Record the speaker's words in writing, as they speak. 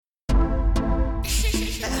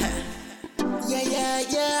Yeah, yeah,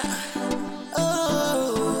 yeah.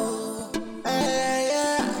 Oh,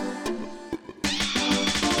 yeah.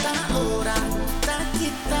 Tak orang, tak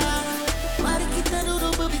kita. Mari kita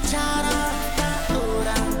duduk berbicara. Tak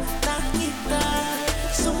orang, tak kita.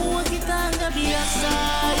 Semua kita anggap biasa.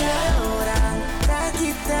 Ya orang, tak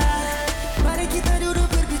kita. Mari kita duduk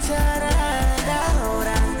berbicara. Tak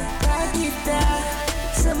orang, tak kita.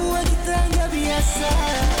 Semua kita anggap biasa.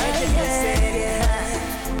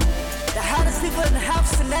 The hottest people in the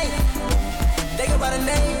house tonight. They go by the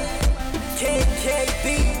name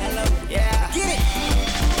KKB. Hello, yeah. Get it.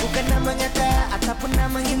 Bukan nama nyata ataupun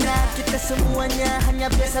nama hina. Kita semuanya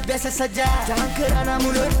hanya biasa-biasa saja. Jangan kerana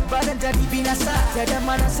mulut badan jadi binasa. Tiada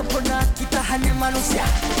mana sempurna, kita hanya manusia.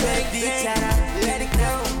 Berbicara, let it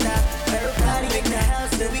go. Tak perlu tarik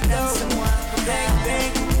house, here we go. Semua bang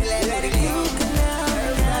bang, let it go.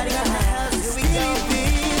 Tarik house, here we go.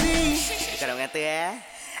 Kau kata ya.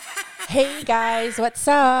 Hey guys, what's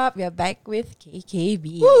up? We're back with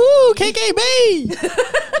KKB. Woo, KKB!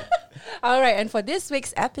 Alright, and for this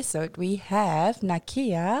week's episode, we have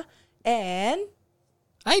Nakia and...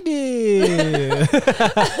 Aidil.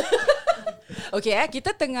 Okay,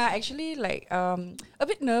 kita tengah actually like a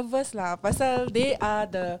bit nervous lah pasal they are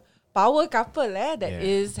the power couple that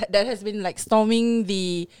has been like storming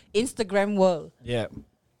the Instagram world. Yeah.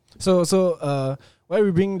 So why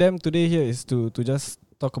we bring them today here is to just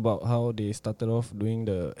talk about how they started off doing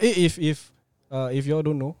the if y'all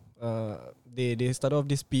don't know, they started off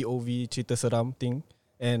this POV cerita seram thing,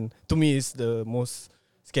 and to me it's the most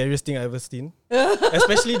scariest thing I ever seen.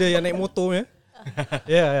 Especially the yang naik motor ya.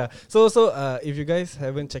 Yeah. So if you guys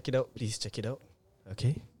haven't checked it out, please check it out.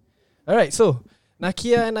 Okay. Alright, so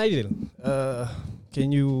Nakia and Aidil,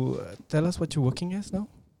 can you tell us what you're working as now?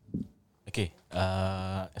 Okay,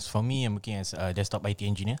 as for me, I'm working as a desktop IT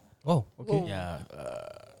engineer. Oh, okay. Yeah,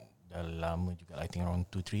 dah lama juga, I think around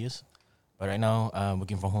 2-3 years. But right now,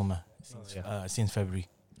 working from home since February.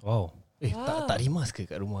 Wow. Tak rimas ke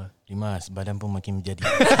kat rumah? Rimas, badan pun makin menjadi.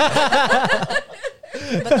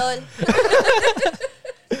 Betul.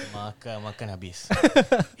 Makan habis.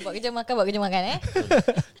 Buat kerja makan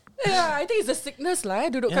Yeah, I think it's a sickness lah.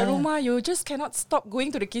 Duduk kat rumah, you just cannot stop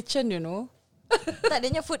going to the kitchen, you know. Tak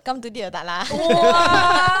adanya food come to dia. Tak lah.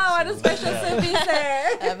 Wow, what a special service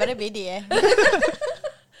Very bedi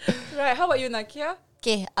Right, how about you, Nakia?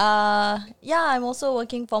 Okay, I'm also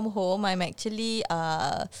working from home. I'm actually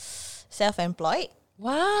self-employed.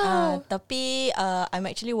 Wow. Tapi I'm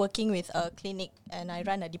actually working with a clinic and I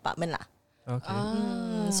run a department lah.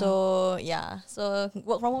 Okay. So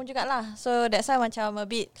work from home jugalah. So that's why macam a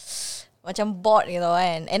bit macam bored gitu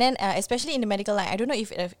kan. And then especially in the medical line, I don't know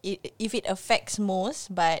if it affects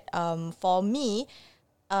most, but for me,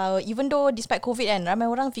 even though despite COVID kan, ramai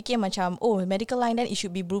orang fikir macam medical line then it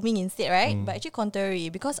should be booming instead, right? But actually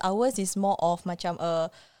contrary, because ours is more of macam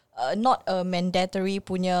not a mandatory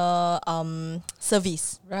punya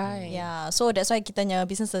service. Right. Yeah, so that's why kita punya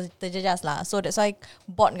business terjejas lah. So that's why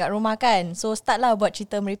bored kat rumah kan. So start lah buat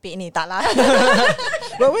cerita merepek ni. Tak lah.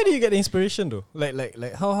 But where do you get the inspiration though? Like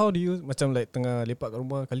how do you macam like tengah lepak kat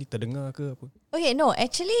rumah kali terdengar ke apa? Okay, no,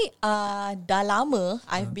 actually dah lama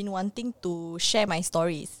I've been wanting to share my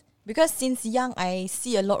stories. Because since young I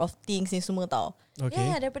see a lot of things ni semua tau. Okay.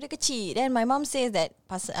 Yeah, daripada kecil. Then my mom says that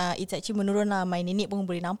it's actually menurun lah. My nenek pun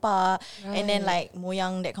boleh nampak. Right. And then like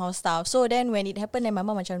moyang, that kind of stuff. So then when it happened, then my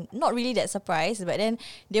mom macam not really that surprised. But then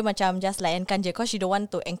dia macam just layankan je. Cause she don't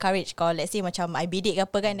want to encourage. Kalau let's say macam I bedek ke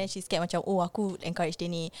apa kan, then she scared macam aku encourage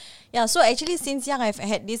dia ni. Yeah, so actually since young I've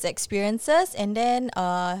had these experiences. And then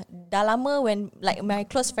dah lama when like my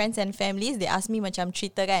close friends and families, they ask me macam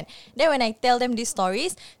cerita kan. Then when I tell them these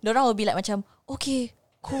stories, diorang will be like macam, okay,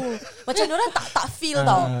 cool. Macam diorang tak feel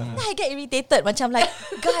tau. Then I get irritated. Macam like,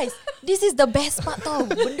 guys, this is the best part tau.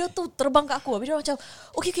 Benda tu terbang kat aku. Habis diorang macam,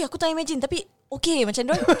 okay, aku tak imagine. Tapi okay, macam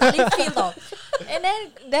diorang tak boleh feel tau. And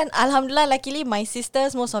then alhamdulillah, luckily my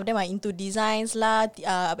sisters, most of them are into designs lah,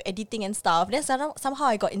 editing and stuff. Then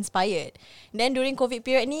somehow I got inspired. Then during COVID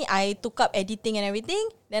period ni, I took up editing and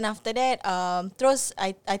everything. Then after that, terus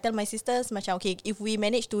I tell my sisters macam, okay, if we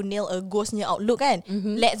manage to nail a ghostnya outlook kan,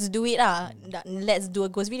 let's do it lah. Let's do a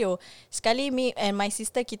ghost video. Sekali me and my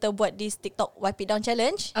sister, kita buat this TikTok wipe it down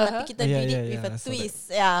challenge. Tapi kita did it with a twist.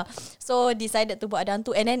 Yeah. So decided to buat adan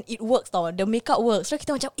tu. And then it works tau. The makeup works. So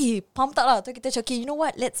kita macam, pump tak lah. So kita macam, okay, you know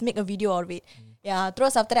what? Let's make a video out of it. Yeah,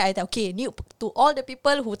 terus after that I thought, okay, new to all the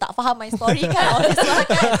people who tak faham my story kan, all this lah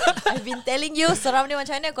kan, I've been telling you seram dia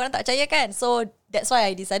macam mana, korang tak percaya kan. So that's why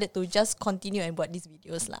I decided to just continue and buat these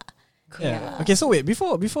videos lah. Yeah. Okay, so wait,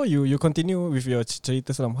 before you continue with your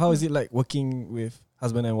cerita seram, how is it like working with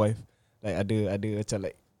husband and wife? Like ada macam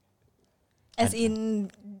like As in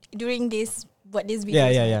during this buat this video.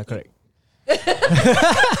 yeah, correct.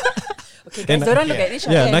 Okay, guys, don't look at each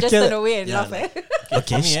other and just turn away and laugh.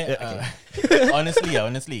 Okay, for me,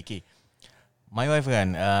 honestly, okay. My wife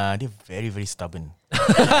kan, dia very very stubborn.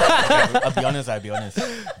 I'll be honest.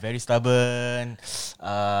 Very stubborn.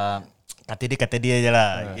 Kata dia je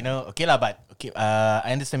lah. You know, okay lah, but okay.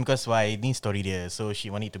 I understand because why ni story dia. So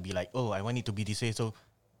she want it to be like, oh, I want it to be this way. So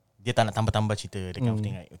dia tak nak tambah-tambah cerita, that kind of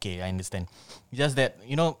thing. Right? Okay, I understand. Just that,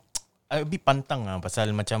 you know, I a bit pantang lah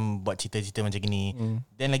pasal macam buat cerita-cerita macam gini.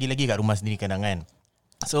 Then lagi-lagi kat rumah sendiri kadang kan.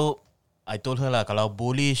 So I told her lah, kalau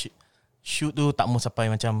boleh shoot tu tak mau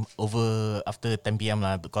sampai macam over after 10 PM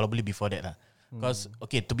lah. Kalau boleh before that lah. Because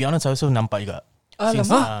okay, to be honest, I also nampak juga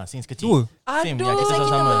since kecil. Same, Aduh. That's why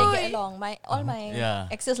kita Sama. boleh get along. All my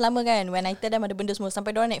exes lama kan, when I tell them ada benda semua,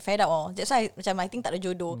 sampai diorang naik fed up. That's why macam I think tak ada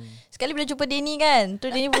jodoh. Sekali bila jumpa Denny kan,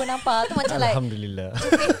 tu Denny pun nampak tu macam like Alhamdulillah.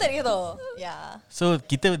 fated gitu. Yeah. So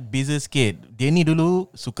kita beza sikit. Dia ni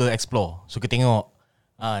dulu suka explore, suka tengok.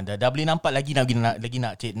 Dah boleh nampak lagi nak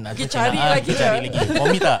cari lagi. For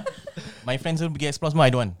me tak. My friends will pergi explore semua,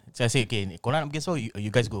 I don't want. So I say, okay, korang nak pergi explore,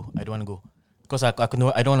 you guys go. I don't want to go. Because I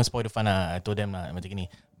don't want to spoil the fun lah. I told them lah macam ni.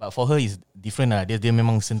 But for her is different lah. Dia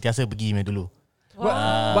memang sentiasa pergi dulu. But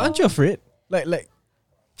aren't you afraid? Like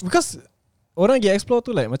because orang pergi explore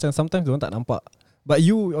tu like macam sometimes diorang tak nampak. But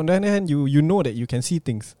you on the other hand, you know that you can see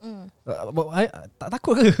things. But I tak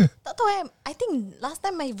takut ke? Tak tahu I think last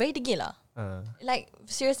time I very degil lah. Like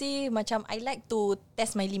seriously macam I like to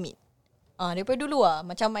test my limit. Daripada dulu lah,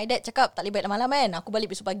 macam my dad cakap tak boleh balik malam kan, aku balik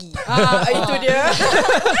besok pagi. Itu dia.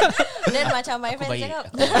 Then macam my friends cakap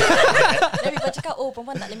then people cakap, oh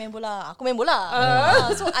perempuan tak boleh main bola. Aku main bola.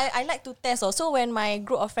 So I like to test. So when my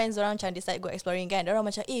group of friends orang macam decide go exploring kan, orang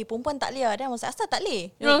macam perempuan tak boleh lah. Then I was like, asal tak boleh?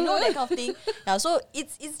 You know that kind of thing. So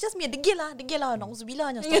it's just me degil lah.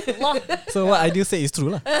 Na'udzubillah. Astagfirullah. So what I do say is true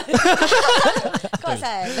lah. Kau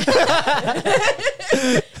asal.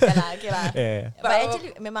 Okay lah. But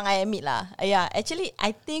actually memang I admit lah. Actually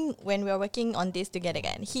I think when we are working on this together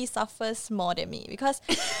kan, he suffers more than me because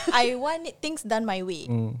I want things done my way.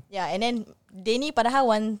 And then Denny padahal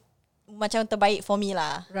want macam terbaik for me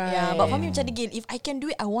lah. Right. But for me macam degil. If I can do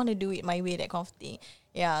it, I want to do it my way, that kind of thing.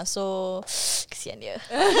 So kesian dia.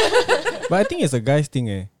 But I think it's a guy's thing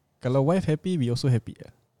Kalau wife happy, we also happy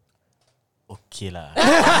Okay lah.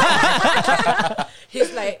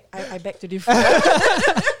 He's like, I beg to differ.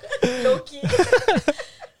 Low-key.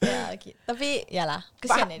 Okay. Tapi yalah,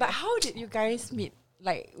 kesian But how did you guys meet?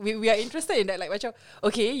 Like we are interested in that. Like macam,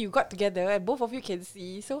 okay, you got together and both of you can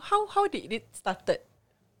see. So how did it started?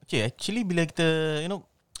 Okay, actually bila kita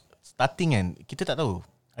starting kan, kita tak tahu.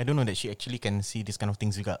 I don't know that she actually can see this kind of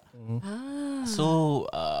things juga. So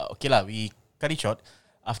okay lah, we cut it short.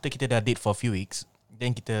 After kita dah date for a few weeks,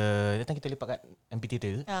 then kita lepak kat MP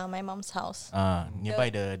Theatre. My mom's house. Nearby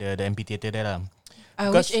the MP Theatre there lah.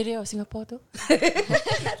 Which area of Singapore tu?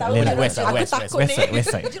 West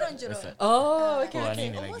side. Jurong. Oh, okay. Ni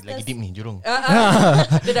lagi deep ni, Jurong.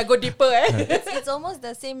 Dia dah go deeper It's almost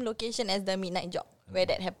the same location as the midnight jog where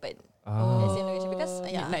that happened. The same location because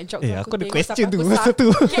midnight jog. aku ada question tu masa tu.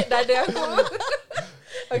 Sakit dada aku.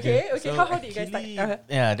 Okay. So How did you guys start?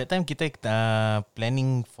 That time kita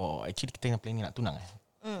planning for, actually kita planning nak tunang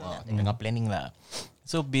tengah planning lah.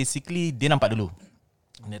 So basically dia nampak dulu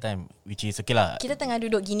that time, which is okay lah. Kita tengah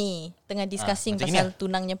duduk gini, tengah discussing pasal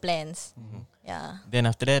tunangnya plans. Then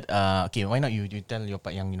after that, okay, why not you tell your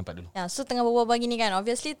part yang you nampak dulu. So tengah berbual gini kan,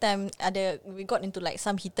 obviously time we got into like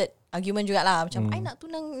some heated argument jugalah. Macam I nak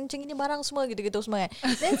tunang macam gini barang semua gitu-gitu semua kan.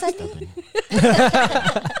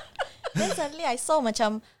 Then suddenly I saw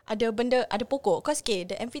macam ada pokok. Cause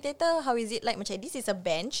the amphitheater, how is it like? Macam this is a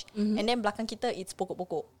bench, and then belakang kita it's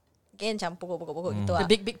pokok-pokok. Okay, macam pokok-pokok gitu lah.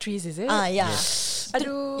 The big trees, is it? Yeah.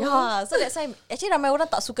 Aduh. So that's why actually ramai orang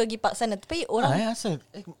tak suka pergi park sana. Tapi orang asal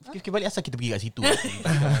fikir balik asal kita pergi kat situ.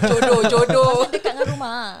 Jodoh. dekat dengan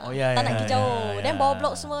rumah. Tak nak pergi jauh. Then bawah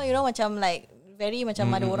blok semua, you know, macam like very macam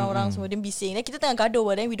ada orang-orang semua dia bising. Then kita tengah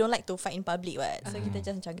gaduh, then we don't like to fight in public, right? So kita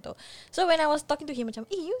just macam gitu. So when I was talking to him macam,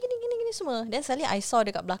 you gini semua. Then suddenly I saw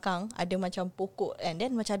dekat belakang ada macam pokok, and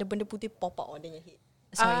then macam ada benda putih pop out on dia head.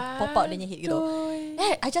 Pop out dia head gitu.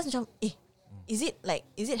 Then I just macam, is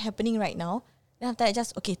it happening right now? Then after I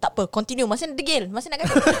just, okay, tak apa, continue. Masih nak degil, masih nak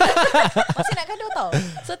gaduh. Masih nak gaduh tau.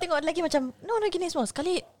 So tengok lagi macam, no gini semua.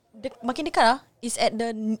 Sekali makin dekat lah, is at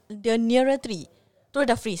the nearer tree. Terus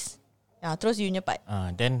dah freeze. Terus you nyepat.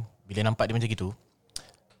 Then bila nampak dia macam gitu,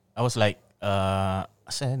 I was like,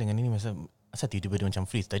 asal dengan ini asal tiba-tiba dia macam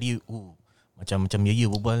freeze. Tadi macam ya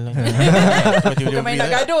berbual. Bukan main nak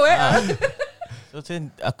gaduh. So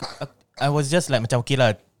aku I was just like macam okay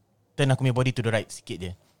lah, turn aku punya body to the right sikit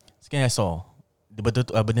je. Sekarang I saw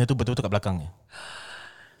benda tu betul-betul kat belakang.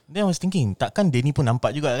 Then I was thinking, takkan Danny pun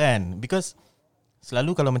nampak juga kan? Because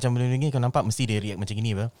selalu kalau macam benda ni kau nampak mesti dia react macam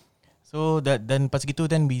gini apa. So dan pas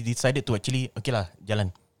gitu then we decided to actually okay lah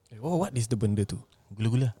jalan. Oh, what is the benda tu?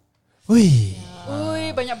 Gula-gula. Ui. Ui,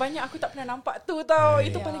 banyak-banyak aku tak pernah nampak tu tau.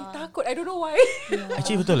 Itu paling takut. I don't know why.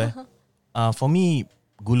 Actually betul for me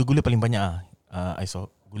gula-gula paling banyak I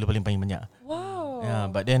saw gula paling banyak. Wow. Yeah,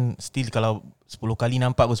 but then still kalau 10 kali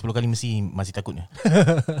nampak pun 10 kali masih takutnya.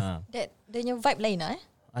 That dia punya vibe lain lah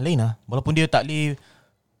Lain lah. Walaupun dia tak boleh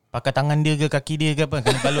pakai tangan dia ke kaki dia ke apa,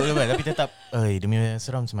 kena balok ke apa, tapi tetap dia punya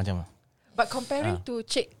seram semacam. But comparing to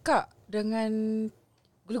Cik Kak dengan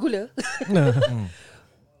gula-gula,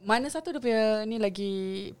 mana satu dia punya ni lagi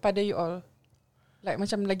pada you all? Like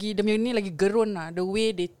macam lagi dia punya ni lagi gerun lah. The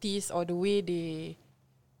way they tease or the way they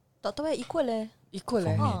Tak tahu equal equal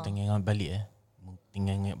For me, tengah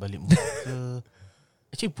ingat balik muka.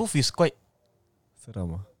 Actually both is quite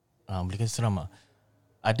Seram lah. boleh kata seram lah.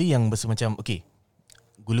 Ada yang berasa macam okay,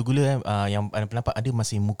 gula-gula yang nampak ada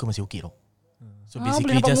muka masih okey tau. So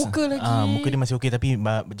basically boleh nampak just muka lagi. muka dia masih okey tapi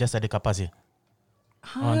just ada kapas je.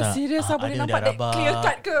 Serius lah boleh ada nampak that rabak. clear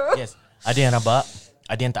cut ke? Yes. Ada yang rabak,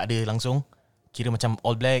 ada yang tak ada langsung. Kira macam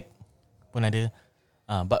all black pun ada.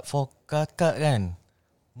 But for kakak kan,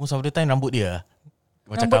 most of the time rambut dia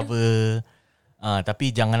macam Rambut cover. Tapi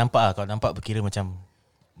jangan nampak kalau nampak berkira macam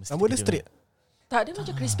Rambut dia straight. Tak, dia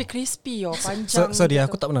macam crispy panjang. Sorry, gitu.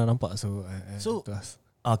 aku tak pernah nampak. So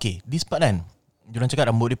okay, this part kan, diorang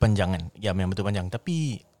cakap rambut dia panjang kan. Ya, memang betul panjang.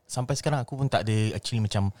 Tapi sampai sekarang aku pun tak ada actually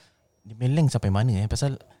macam dia punya length sampai mana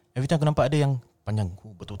pasal every time aku nampak ada yang panjang,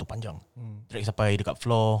 betul-betul panjang. Drag sampai dekat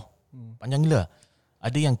floor. Panjang gila.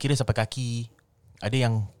 Ada yang kira sampai kaki. Ada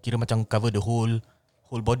yang kira macam cover the whole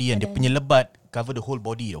body kan. Dia punya lebat cover the whole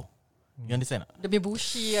body tau. You understand tak? Dia punya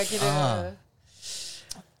bushy lah kira.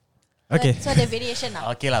 Okay. So ada variation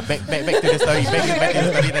lah. Okay lah, back to the story. Back to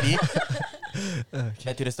the story tadi.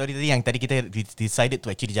 Back to the story tadi yang tadi kita decided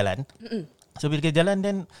to actually jalan. So bila kita jalan,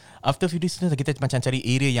 then after few days kita macam cari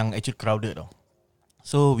area yang actually crowded tau.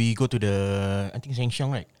 So we go to the I think Sheng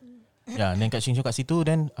Siong, right? Yeah, then kat Sheng Siong kat situ,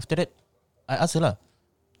 then after that I ask her lah,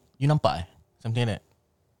 you nampak something like that.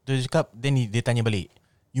 Dia cakap, then dia tanya balik,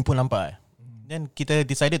 you pun nampak Then kita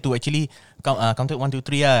decided to actually counted 1, 2,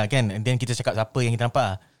 3 lah kan. And then kita cakap siapa yang kita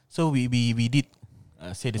nampak. So we did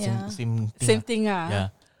say the same thing. Same thing lah. Yeah.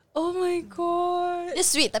 Oh my god. Dia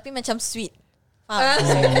sweet tapi macam sweet.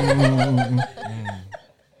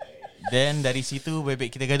 Then dari situ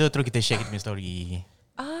baik-baik kita gaduh, terus kita share kita punya story.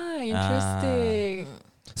 Interesting.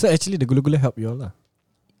 So actually the gula-gula help you all lah.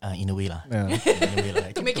 In a way lah. Yeah. In a way lah.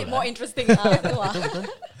 To make it more interesting. Betul.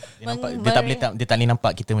 Dia tak boleh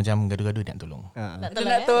nampak kita macam gaduh-gaduh, dia nak tolong. Nak Dia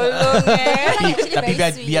tolong, nak tolong Tapi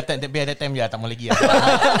very sweet. biar that time je, tak mau lagi lah.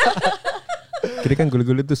 Kira kan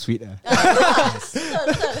gula-gula tu sweet lah.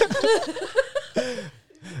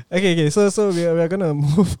 Okay. So we are gonna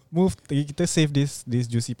move. Kita save this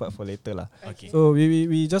juicy part for later lah. Okay. So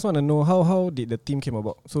we just want to know how did the team came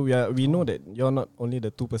about. So we know that you're not only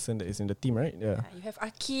the 2% that is in the team, right? Yeah. You have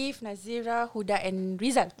Akif, Nazira, Huda and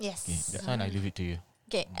Rizal. Yes. Okay, that's one I leave it to you.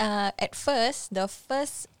 Okay, at first, the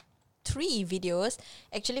first 3 videos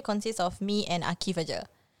actually consist of me and Akif aja.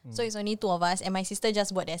 So it's only 2 of us, and my sister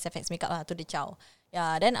just buat the SFX makeup lah to the chow.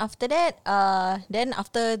 Yeah, then after that,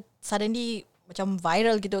 after suddenly macam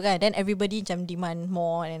viral gitu kan, then everybody macam demand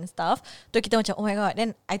more and stuff. So kita macam oh my god.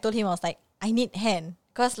 Then I told him, I was like, I need hand,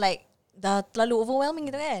 cause like dah terlalu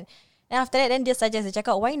overwhelming gitu kan. Then after that, then dia suggest, dia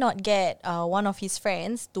cakap, why not get one of his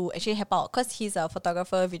friends to actually help out, cause he's a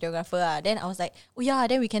photographer, videographer lah. Then I was like, oh yeah,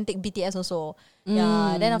 then we can take BTS also.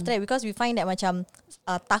 Yeah. Then after that, because we find that macam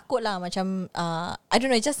takut lah, macam I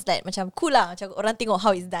don't know, it's just like macam cool lah, macam orang tengok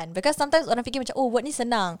how it's done. Because sometimes orang fikir macam buat ni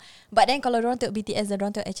senang, but then kalau orang tengok BTS dan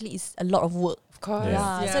orang tengok actually is a lot of work. Of course.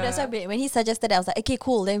 Yeah. So that's why when he suggested that, I was like, okay,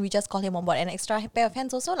 cool. Then we just call him on board. An extra pair of hands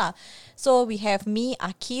also lah. So we have me,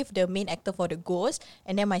 Akif, the main actor for the Ghost,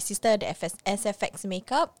 and then my sister, the SFX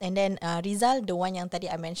makeup, and then Rizal, the one yang tadi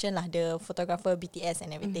I mentioned lah, the photographer BTS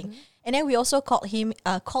and everything. And then we also called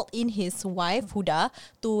in his wife Huda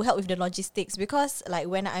to help with the logistics, because like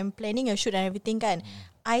when I'm planning a shoot and everything kan,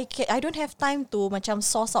 I don't have time to macam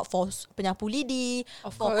source out for penyapu lidi,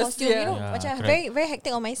 Of for course, costume, you know, Yeah, macam correct. very very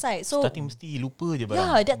hectic on my side. So Starting mesti lupa je barang.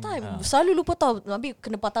 yeah, that time selalu lupa tau. Habis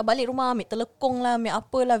kena patah balik rumah, ambil telekong lah, ambil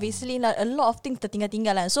apalah, Vaseline lah, a lot of things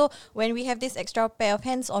tertinggal-tinggal lah. So when we have this extra pair of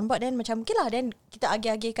hands on board, then macam okay lah, then kita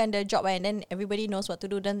agih-agihkan the job and then everybody knows what to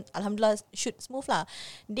do, dan alhamdulillah shoot smooth lah.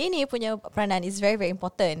 Dia ni punya peranan is very very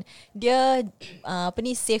important. Dia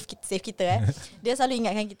save kita Dia selalu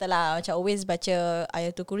ingatkan kita lah, macam always baca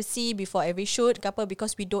ayatul kursi before every shoot ke apa,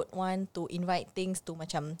 because we don't want to invite things to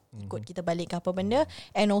macam ikut kita balik ke apa benda.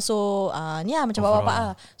 And also ni lah macam bapak-bapak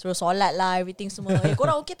lah, suruh solat lah, everything semua.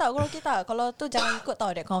 Korang okay tak? Kalau tu jangan ikut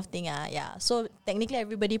tau, that kind of thing lah. Yeah. So technically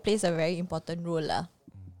everybody plays a very important role lah.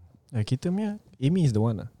 Kita punya Amy is the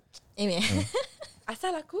one lah. Amy.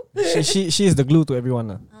 Asal aku? She is the glue to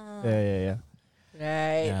everyone lah. Yeah.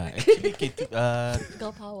 Right. Yeah, actually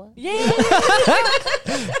Girl power.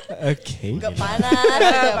 Okay. Girl panas.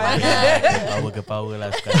 Power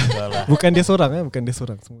lah sekarang kau lah. Bukan dia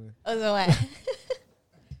seorang semua. Oh, so what?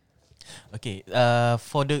 Okay,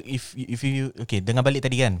 for the if you okay, dengar balik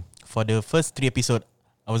tadi kan, for the first 3 episode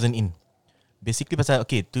I wasn't in. Basically pasal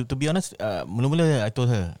okay, to be honest, mula-mula I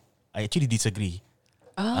told her I actually disagree.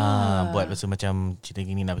 Buat pasal macam cerita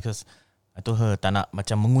gini lah, because I told her tak nak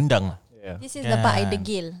macam mengundang lah. Yeah. This is the part I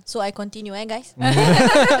degil. So I continue guys.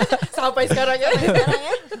 Sampai sekarang ya.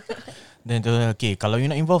 Then told her, okay, kalau you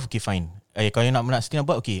nak involve, okay fine. Kalau you nak still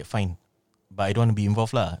nak buat, okay fine. But I don't want to be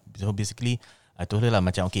involved lah. So basically I told her lah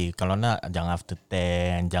macam okay, kalau nak jangan after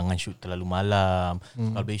 10, jangan shoot terlalu malam.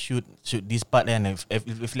 Kalau boleh shoot this part then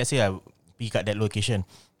if let's say I pergi kat that location,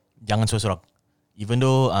 jangan sorang-sorang. Even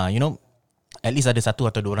though you know, at least ada 1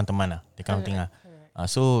 atau 2 orang teman lah, that kind of thing lah.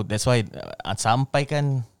 So that's why sampai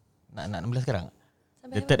kan nak 16 sekarang.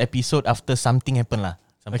 The third episode after something happen lah.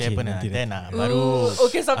 Something happen lah. Then baru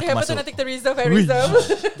Okay, something aku happen tu masuk. nanti kita reserve.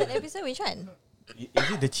 That episode which one? Is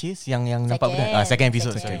it the chase yang nampak budak? Second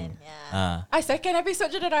episode. Second. Yeah. Second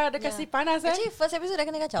episode je dah kasi panas kan. Actually first episode dah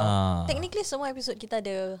kena kacau. Technically semua episode kita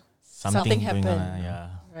ada Something going happen. on lah, yeah.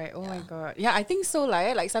 Right, oh my god. Yeah, I think so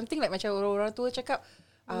lah. Like something like macam orang-orang tua cakap,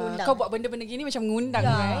 kau buat benda-benda gini macam ngundang,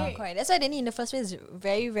 right? Correct. That's why Danny in the first place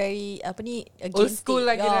very very Old school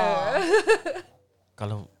lah kira.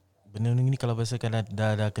 Kalau benda ni kalau biasakan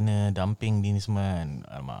dah kena dumping ni semua kan,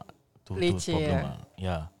 alamak, tu Leceh, problem lah.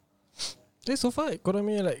 Yeah. So far, korang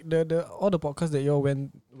punya like the all the podcast that you all went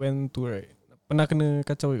to, right? Pernah kena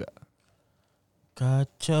kacau juga?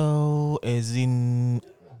 Kacau as in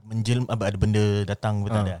ada benda datang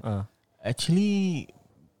betul tak? Actually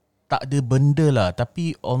tak ada benda lah,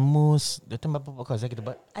 tapi almost datang berapa podcast kita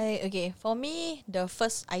buat? Okay, for me the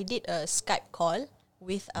first I did a Skype call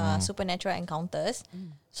with Supernatural Encounters.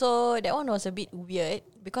 So that one was a bit weird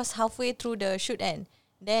because halfway through the shoot and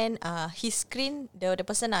then his screen, the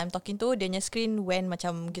person I'm talking to, dia punya screen went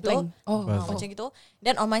macam gitu. Macam gitu.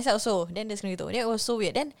 Then on my side also, then the screen gitu. That was so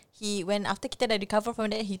weird. Then when after kita dah recover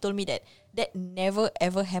from that, he told me that never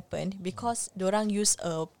ever happened because diorang use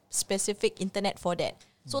a specific internet for that.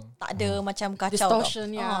 So tak ada macam kacau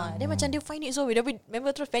distortion tau. ya. Dia macam dia find it so weird. Dia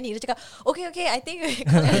member terus panic. Dia cakap okay I think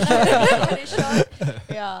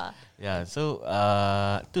yeah. Yeah, so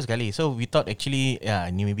tu sekali. So we thought actually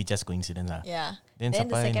ni maybe just coincidence lah. Yeah. Then the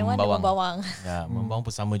sampai second one dia membawang. Ya, membawang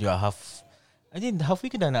pun sama juga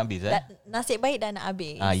halfway ke dah nak habis Nasib baik dah nak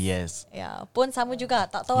habis. Yes. Ya, pun sama juga.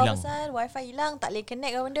 Tak tahu Hilang. apa pasal wifi hilang, tak boleh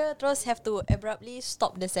connect ke benda, terus have to abruptly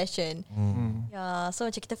stop the session. Ya, so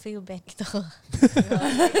macam kita feel bad gitu.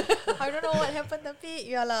 I don't know what happened tapi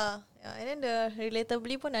yalah. Yeah, and then the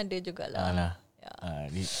relatably pun ada jugalah. Alah.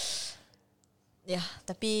 Ya,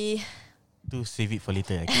 tapi Tu save it for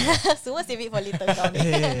later. semua save it for later kau ni.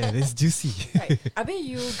 Yeah, that's juicy. Right. Abi,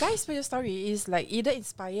 you guys' story is like either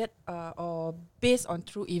inspired or based on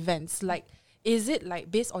true events. Like, is it like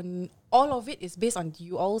based on all of it is based on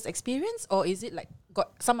you all's experience, or is it like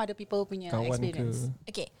got some other people punya Kawan experience? ke?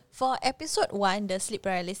 Okay, for episode 1, the sleep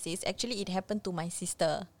paralysis, actually it happened to my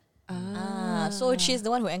sister. So she's the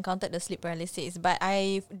one who encountered the sleep paralysis. But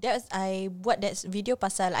I buat that video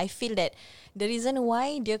pasal I feel that the reason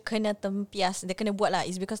why dia kena buat lah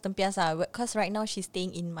is because tempias lah. Because right now she's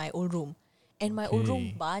staying in my old room, and my old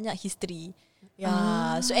room banyak history.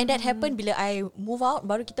 Yeah. So and that happened bila I move out.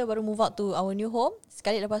 Kita baru move out to our new home.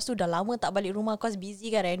 Sekali lepas tu dah lama tak balik rumah cause busy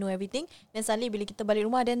kan, reno everything. Then suddenly bila kita balik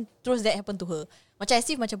rumah, then terus that happened to her. Macam as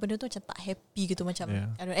if macam benda tu macam tak happy gitu macam. Yeah.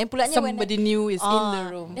 I don't know. And pulanya Somebody new is in the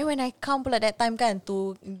room. Then when I come pula that time kan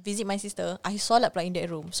to visit my sister, I solat pula in that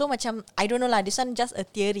room. So macam I don't know lah, this one just a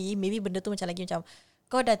theory. Maybe benda tu macam lagi macam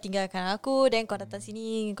kau dah tinggalkan aku, then kau datang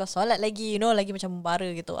sini, kau solat lagi, you know, lagi macam membara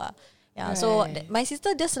gitu lah. Yeah, so my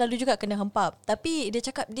sister dia selalu juga kena hempap. Tapi dia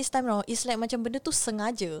cakap this time it's like macam benda tu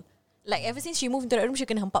sengaja. Like ever since she moved into that room, she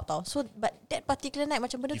kena hempap tau. So but that particular night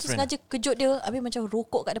macam benda tu sengaja kejut dia. Habis macam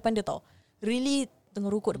rokok kat depan dia tau. Really tengah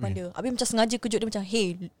rokok depan dia. Habis macam sengaja kejut dia macam,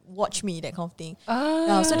 hey, watch me, that kind of thing.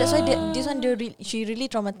 So that's why this one she really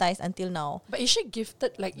traumatized until now. But is she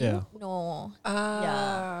gifted like you? No.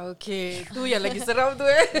 Okay. Tu yang lagi seram tu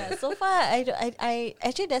eh. Yeah, so far I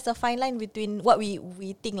actually there's a fine line between what we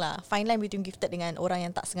think lah. Fine line between gifted dengan orang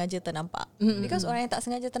yang tak sengaja ternampak. Because orang yang tak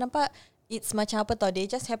sengaja ternampak, it's macam apa tau, they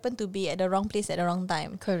just happen to be at the wrong place at the wrong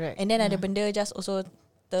time. Correct. And then ada benda just also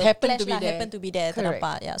happen to be there.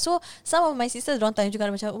 ternampak. Yeah. So some of my sisters dorang tanya juga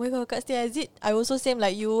macam, oh my god, Kak Setia, is it I also same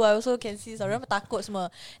like you? I also can see orang takut semua.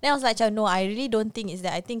 Then I was like, no, I really don't think it's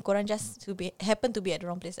that. I think korang just happen to be at the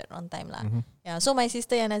wrong place at the wrong time lah. Yeah. So my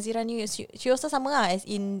sister yang Nazira ni, she also sama lah, as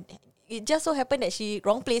in it just so happened that she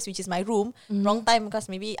wrong place, which is my room, wrong time because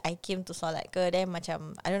maybe I came to solat ke, then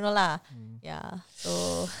macam I don't know lah. Yeah.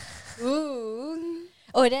 So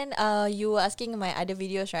oh, then you were asking my other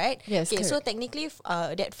videos, right? Yes. Okay, correct. so technically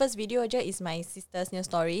that first video aja is my sister's new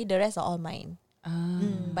story. The rest are all mine.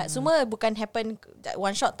 But semua bukan happen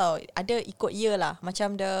one shot tau. Ada ikut year lah.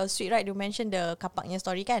 Macam the Sweet Ride you mentioned the kapaknya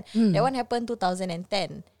story kan. That one happened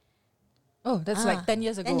 2010. Oh, that's like 10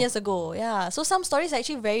 years ago. 10 years ago, yeah. So some stories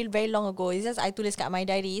actually very, very long ago. It's just I tulis kat my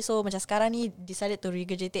diary. So macam sekarang ni decided to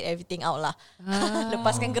regurgitate everything out lah.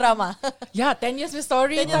 Lepaskan geram lah. Yeah, 10 years with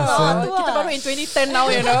story 10 years tau. tu Kita lah. baru in 2010 now,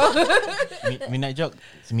 you know. Midnight Jog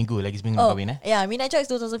seminggu nak kahwin Yeah, Midnight Jog is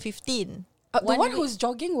 2015. The one who's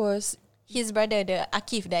jogging was his brother, the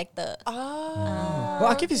Akif, the actor. Oh,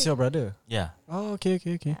 Akif is your brother. Yeah. Oh, okay.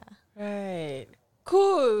 right.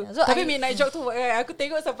 Cool. So Tapi Midnight Jog tu aku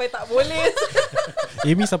tengok sampai tak boleh.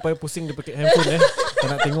 Amy sampai pusing dia pakai handphone tak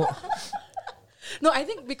nak tengok. No, I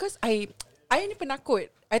think because I ni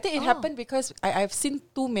penakut. I think it happened because I've seen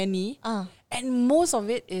too many and most of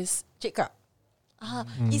it is Cik Kak.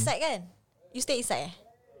 East side kan? You stay east side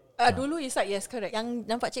Dulu East Side, yes, correct. Yang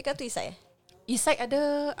nampak Cik Kak tu east side East Side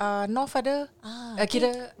ada, North ada.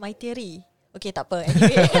 Kira my theory. Okay, tak apa.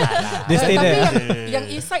 Anyway. They stay tapi there. yang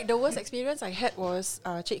East Side, the worst experience I had was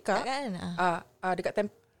Cik Kak kan?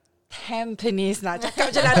 dekat Tampines lah.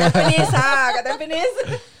 Cakap je lah Tampines kat Tampines.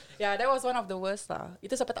 Yeah, that was one of the worst lah.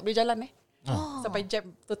 Itu sampai tak boleh jalan sampai jam,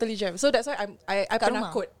 totally jam. So that's why I Kat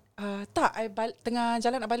penakut. Tak, I tengah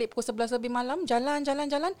jalan nak balik pukul 11 lebih malam, jalan.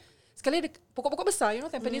 Sekali ada pokok-pokok besar, you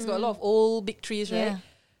know, Tampines got a lot of old big trees, right? Yeah.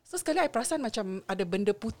 So sekali I perasan macam ada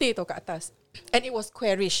benda putih tau kat atas. And it was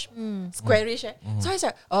squarish. So I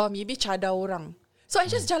said, maybe cadar orang. So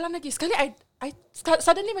I just jalan lagi. Sekali I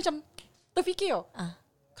suddenly macam terfikir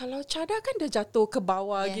kalau cadar kan dia jatuh ke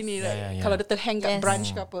bawah gini, right? Kalau dia terhang kat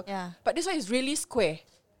branch ke apa. But this one is really square.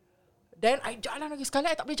 Then I jalan lagi.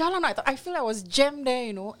 Sekali I tak boleh jalan. I feel I was jammed there,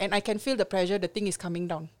 you know. And I can feel the pressure, the thing is coming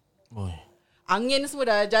down. Boy. Angin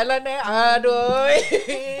semua dah jalan Aduh.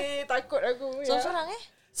 Takut aku. So seorang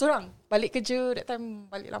Seorang balik kerja, that time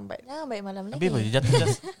balik lambat. Jangan balik malam lagi. Habis apa? Dia jatuh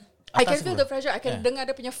just I can feel the pressure. I can dengar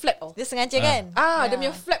dia punya flap Dia sengaja kan? dia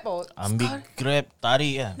punya flap ambil Grab,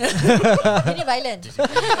 tarik lah. Ini violent.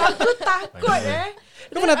 Aku takut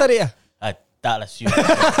Lu pernah tarik Tak lah siu.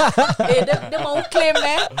 dia mau claim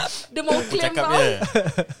Dia mau claim Cakap tau. dia.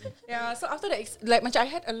 Yeah, so after that like macam I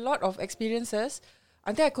had a lot of experiences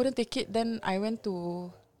until I couldn't take it, then I went to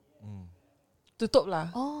tutup lah.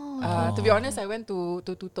 To be honest, I went to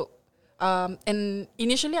tutup. And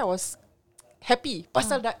initially I was happy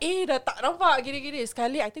pasal dah tak nampak gini-gini.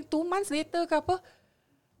 Sekali I think 2 months later ke apa,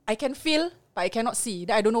 I can feel but I cannot see.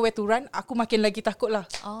 Then I don't know where to run. Aku makin lagi takut lah.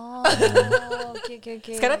 Okay.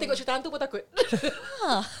 Sekarang tengok cerita hantu pun takut.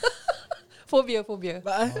 Phobia.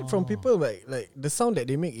 But I heard from people like the sound that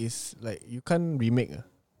they make is like you can't remake.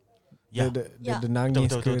 The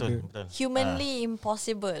nangis Betul. Humanly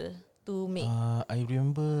impossible to make. I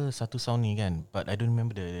remember satu sound ni kan, but I don't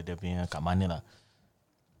remember dia punya kat mana lah.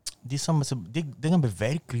 This sound dia dengan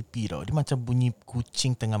very creepy tau. Dia macam bunyi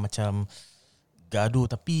kucing tengah macam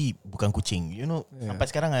gaduh tapi bukan kucing. You know, sampai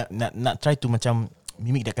sekarang nak try to macam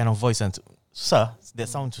mimic that kind of voice kan. Susah.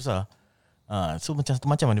 That sound susah. So macam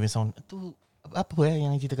dia punya sound. Tu apa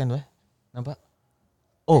yang ceritakan tu Nampak?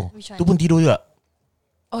 Oh, tu pun tidur juga.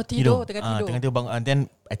 Oh, tidur. Tengah tidur bang. Then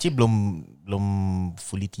actually belum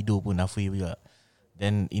fully tidur pun, halfway juga.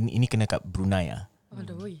 Then ini kena kat Brunei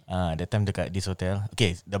that time dekat this hotel.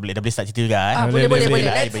 Okay, dah boleh start cerita juga Boleh.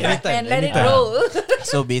 Let it roll.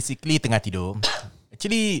 So basically tengah tidur.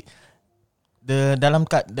 Actually the dalam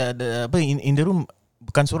in the room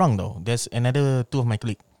bukan seorang tau. There's another 2 of my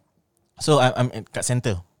colleague. So I'm kat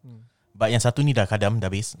center. But yang satu ni dah kadam, dah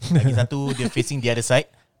habis. Lagi satu dia facing the other side.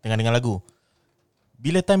 tengah dengar lagu.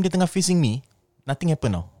 Bila time dia tengah facing me, nothing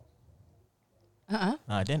happen tau.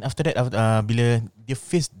 Then after that, bila dia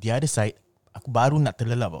face the other side, aku baru nak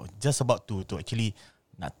terlelap tau. Just about to actually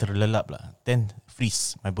nak terlelap lah. Then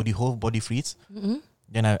freeze, my whole body freeze.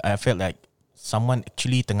 Then I felt like someone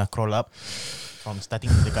actually tengah crawl up from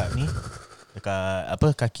starting dekat ni,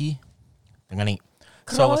 dekat kaki tengah naik.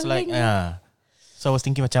 So I was like, so I was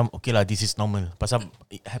thinking macam, okay lah, this is normal. Pasal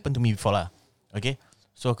it happened to me before lah. Okay,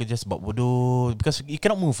 so aku just buat bodoh because you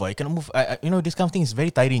cannot move. You cannot move. You know, this kind of thing is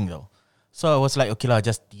very tiring though. So I was like, okay lah,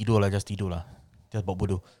 just tidur lah. Just buat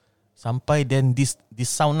bodoh. Sampai then this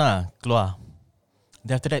sound lah keluar.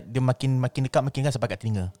 Then after that dia makin dekat sampai kat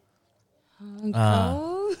telinga.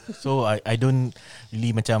 So I don't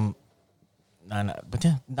really macam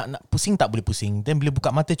nak pusing tak boleh pusing. Then bila buka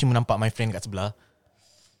mata cuma nampak my friend kat sebelah.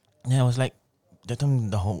 Then I was like, that time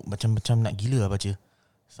dah macam nak gila lah baca.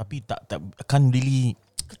 Tapi tak can't really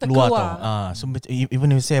keluar tau. So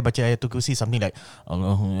even if say baca ayatul kursi something like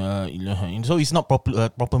Allahu la ilaha illallah. So it's not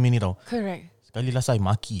proper meaning tau. Correct. Sekali lah saya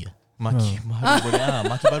maki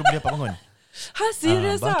baru boleh dapat bangun.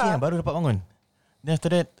 Serius ah? Baru dapat bangun. Then after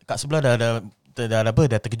that kat sebelah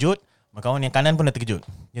dah terkejut. Kawan yang kanan pun dah terkejut.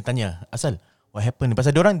 Dia tanya, asal what happened?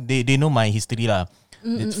 Pasal diorang they know my history lah.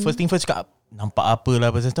 First thing first cakap, nampak apa lah.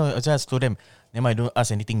 Pasal tu I just told them, never mind, don't ask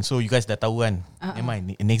anything. So you guys dah tahu kan. Never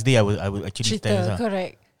mind, next day I will actually tell you.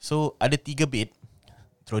 Correct. So ada 3 bed.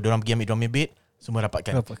 Terus diorang pergi ambil diorang bed. Semua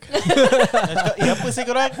rapatkan. Saya cakap, apa sih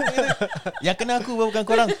korang? Yang kena aku bukan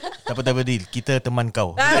korang. Tak apa deal, kita teman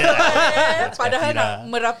kau. Padahal nak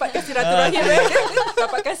merapatkan silaturahim.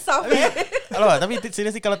 Rapatkan saf. Alamak, tapi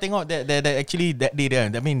seriously kalau tengok that actually that day dia,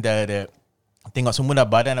 I mean the tengok semua dah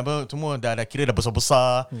badan semua dah kira dah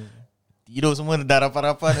besar-besar. Tidur semua dah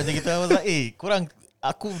rapat-rapat macam kita. I was like, korang,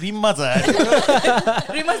 aku rimas lah.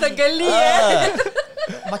 Rimas dah geli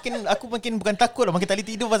Aku makin bukan takut lah, makin tali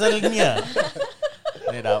tidur pasal ni lah.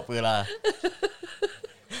 Dah apalah.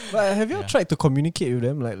 But have you tried to communicate with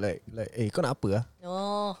them like kau nak apa lah?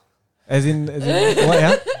 No. As in what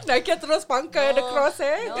ya? Nak kira terus pangkai the cross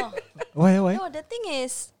No. Why? No, the thing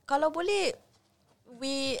is, kalau boleh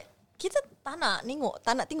kita tak nak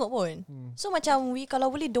tengok pun. So macam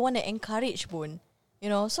kalau boleh don't want to encourage pun. You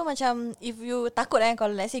know, so macam if you takut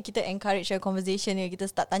kalau let's say kita encourage a conversation ni, kita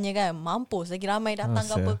start tanya kan, mampus lagi ramai datang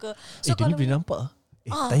ke apa ke. So dia ni boleh nampak.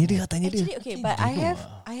 Tanya dia. Okay, but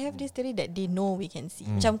I have this theory that they know we can see.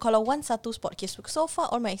 Macam kalau once satu spot case, so far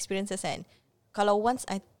all my experiences kan, kalau once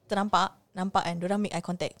I nampak kan, diorang make eye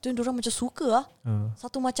contact, tu diorang macam suka lah.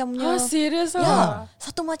 Satu macamnya. Serius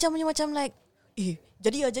Satu macamnya macam like,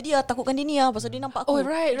 jadi takutkan dia ni pasal dia nampak aku.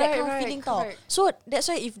 Right, that kind of feeling tau. correct. So that's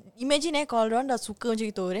why if imagine kalau diorang dah suka macam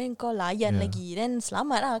itu, then kau layan lagi, then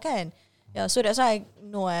selamat lah kan. So that's why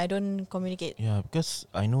I don't communicate. Yeah, because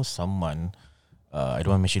I know someone, I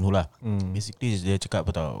don't want to mention who lah. Basically dia cakap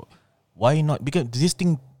apa tau, why not, because this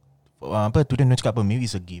thing to them cakap apa, maybe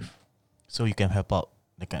it's a gift, so you can help out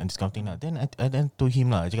dekat this kind of thing lah. Then I told him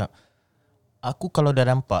lah, cakap, aku kalau dah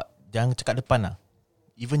nampak, jangan cakap depan lah.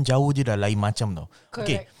 Even jauh je dah lain macam tau. Correct.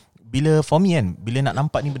 Okay, bila for me kan, bila nak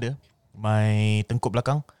nampak ni benda, my tengkuk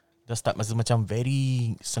belakang dah start macam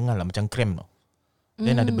very sengal lah, macam cramp tau.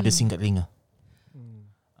 Then ada berdesing kat telinga.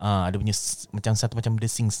 Ada punya macam satu macam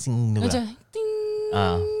berdesing-sing tu lah. Macam ting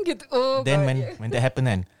gitu. Then when that happen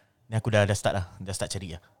kan, then aku dah start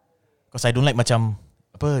cari lah. Because I don't like macam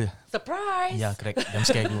apa, surprise. yeah, correct, jump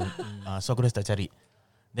scare dulu. So aku dah start cari.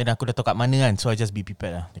 Then aku dah tahu kat mana kan, so I just be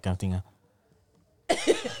prepared lah, that kind of thing lah.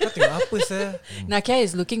 Kau tengok apa sah? Nakia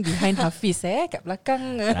is looking behind Hafiz kat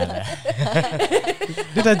belakang.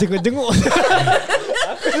 Dia dah jenguk-jenguk.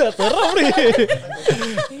 Aku dah seram ni.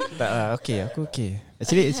 Tak lah, okay, aku okay.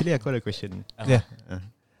 Actually aku ada question. Yeah.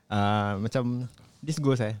 Macam this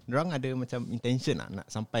ghost dorang ada macam intention nak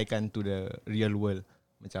sampaikan to the real world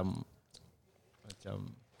macam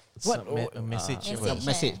What message?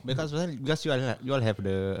 message because you all have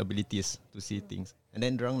the abilities to see things, and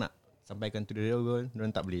then dorang nak sampaikan to the real world,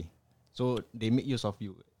 dorang tak boleh, so they make use of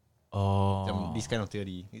you. Macam this kind of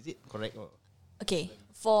theory, is it correct? Okay,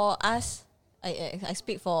 for us, I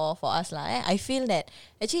speak for us lah. I feel that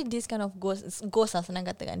actually this kind of ghost lah senang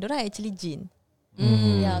katakan, diorang actually jin.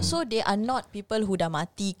 Yeah, so they are not people who dah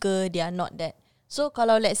mati ke, they are not that. So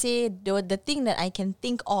kalau let's say the thing that I can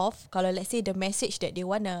think of, kalau let's say the message that they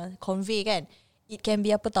wanna convey kan, it can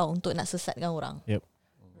be apa tau, untuk nak sesatkan orang. Yep.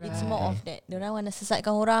 It's more of that. Diorang want to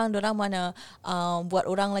sesatkan orang, diorang want to buat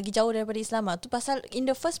orang lagi jauh daripada Islam lah. Tu pasal in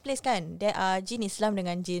the first place kan, there are jin Islam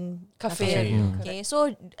dengan jin kafir. Okay,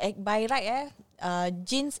 so by right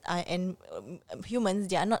jinns and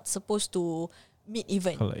humans, they are not supposed to meet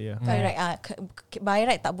even. By right, by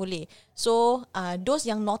right tak boleh. So those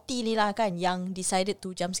yang naughty ni lah kan, yang decided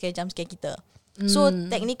to jump scare kita. So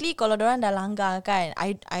technically kalau dorang dah langgar kan,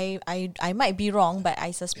 I might be wrong, but I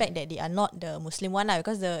suspect that they are not the Muslim one lah,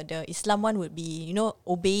 because the Islam one would be, you know,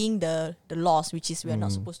 obeying the laws, which is we are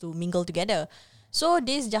not supposed to mingle together. So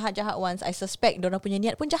these jahat-jahat ones, I suspect dorang punya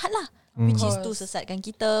niat pun jahat lah, which is to sesatkan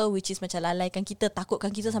kita, which is macam lalaikan kita,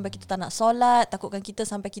 takutkan kita sampai kita tak nak solat, takutkan kita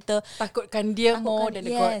sampai kita Takutkan dia more than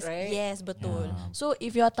the God, right? Yes, betul. So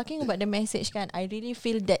if you are talking about the message kan, I really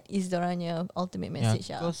feel that is dorangnya ultimate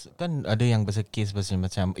message. Because kan ada yang pasal case pasal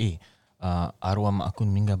macam arwah mak aku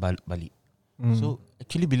meninggal balik. So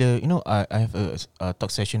actually bila you know I have a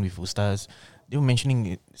talk session with ustaz, they were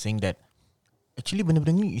mentioning saying that actually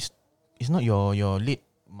benda-benda ni is not your late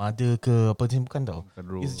mother ke apa macam, bukan tau.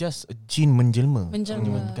 It's just a jin menjelma.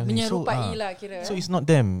 Menyerupai lah kira. So it's not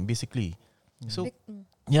them basically. So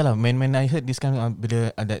yalah, when I heard this kind of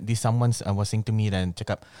bila ada this someone was saying to me dan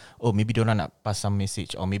cakap, oh maybe diorang nak pass some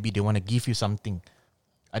message, or maybe they want to give you something.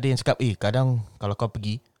 Ada yang cakap kadang kalau kau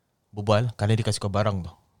pergi berbual, kadang dia kasih kau barang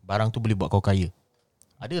tau. Barang tu boleh buat kau kaya.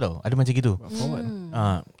 Ada tau, ada macam gitu.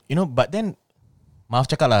 You know, but then maaf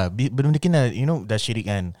cakap lah, benda-benda kena, you know, dah syirik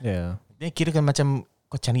kan. Dia kira kan macam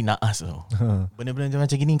kau cari naas tau. Benda-benda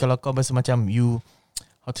macam gini, kalau kau rasa macam you,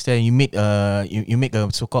 how to say, you make a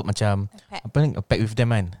so-called macam a pact with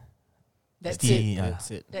them kan. That's it.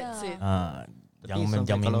 That's it. Jangan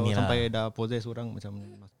menjamin kalau ni lah. sampai dah possess orang macam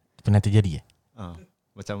Pernah terjadi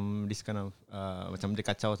macam this kind of macam dia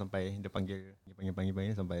kacau sampai dia panggil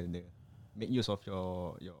sampai dia make use of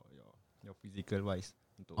your physical wise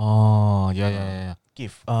untuk Okay,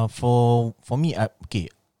 for me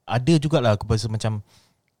ada jugalah aku rasa macam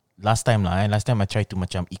last time I try to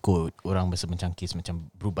macam ikut orang bahasa macam case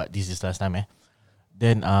macam berubat. This is last time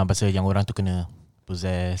then bahasa yang orang tu kena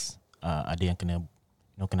possess, ada yang kena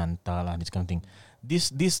kena hantar lah, this kind of thing.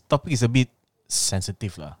 This topic is a bit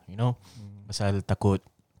sensitive lah, you know. Pasal takut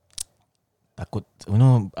you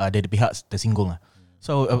know ada pihak tersinggung lah.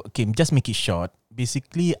 So okay, just make it short.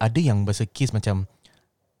 Basically ada yang bahasa case macam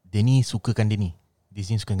dia ni sukakan dia ni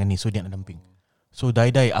sukakan ni, so dia nak damping. So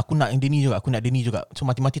die aku nak dia ni juga, so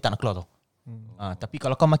mati-mati tak nak keluar tau. Tapi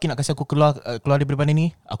kalau kau makin nak kasi aku keluar daripada bandar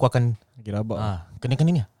ni, aku akan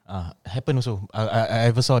kenakan ni. Happen also.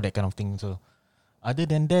 I ever saw that kind of thing. So other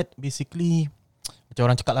than that, basically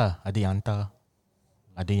macam orang cakap lah, ada yang hantar,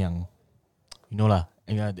 ada yang you know lah.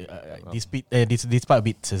 This part a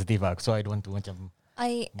bit sensitive lah, so I don't want to macam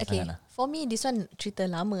okay. For me, this one cerita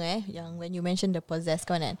lama yang when you mention the possessed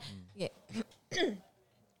kan. Okay.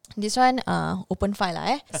 This one open file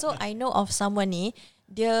lah So I know of someone ni,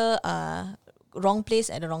 dia wrong place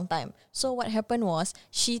at the wrong time. So what happened was,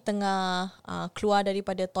 she tengah keluar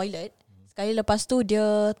daripada toilet. Sekali lepas tu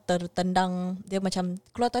dia tertendang. Dia macam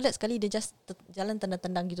keluar toilet, sekali dia just jalan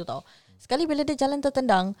tendang-tendang gitu tau. Sekali bila dia jalan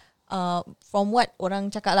tertendang, from what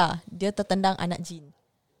orang cakap lah, dia tertendang anak jin.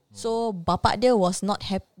 So bapak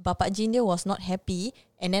jin dia was not happy,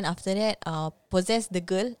 and then after that possess the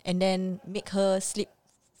girl and then make her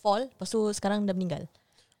fall. Lepas tu sekarang dah meninggal.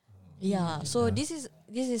 So this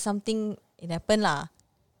is something it happen lah.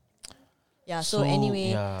 So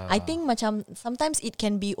anyway, I think macam sometimes it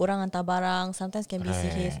can be orang hantar barang, sometimes can be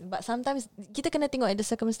sihir, but sometimes kita kena tengok at the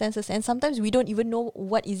circumstances, and sometimes we don't even know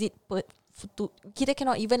what is it kita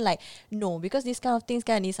cannot even like know, because this kind of things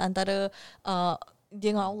kan is antara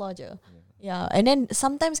dia dengan Allah je. And then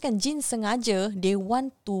sometimes kan jin sengaja they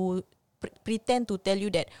want to pretend to tell you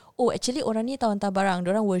that actually orang ni tahu hantar barang,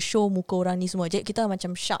 diorang will show muka orang ni semua. Jadi kita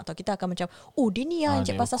macam shock tau, kita akan macam dia ni yang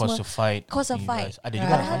cek pasal semua cause a fight. Ada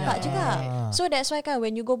juga banyak juga. So that's why kan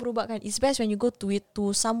when you go berubat kan, it's best when you go to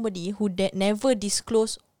somebody who never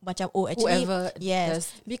disclose macam actually whoever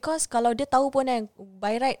because kalau dia tahu pun kan,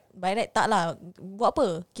 by right tak lah, buat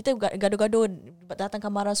apa kita gaduh-gaduh datang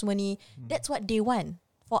kamera semua ni. That's what they want,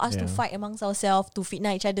 for us to fight amongst ourselves, to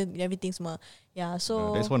fitnah each other and everything semua.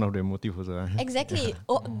 So that's one of the motive also. Exactly.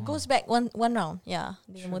 Goes back one round.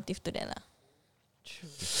 The motive to that lah.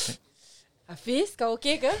 Hafiz, kau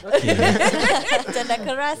okay ke? Macam dah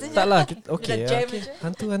keras je. Tak lah, okay.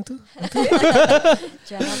 Hantu.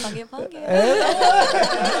 Jangan panggil-panggil.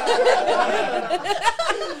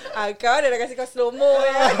 Kau dah kasi kau slow-mo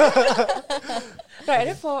Right,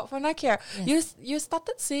 and then for Nakia, you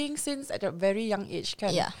started singing since at a very young age,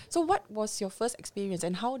 kan? Yeah. So what was your first experience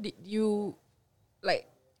and how did you like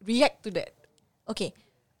react to that? Okay.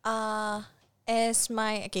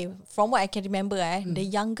 From what I can remember, the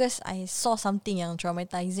youngest I saw something yang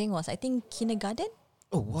traumatizing was, I think, kindergarten.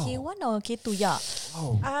 Oh wow. K1 or K2 ya.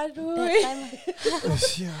 Aduh. That time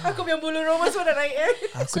Aku punya bulu roma semua dah naik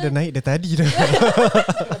Aku dah naik dah tadi dah.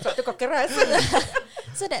 Sebab tu kau keras.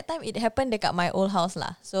 So that time it happened dekat my old house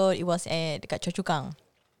lah. So it was dekat Choa Chu Kang.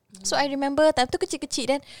 So I remember time tu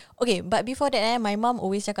kecil-kecil then okay, but before that my mom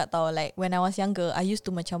always cakap tau, like when I was younger I used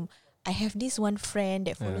to macam I have this one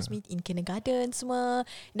friend that follows me in kindergarten semua.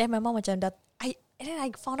 Then my mom macam and then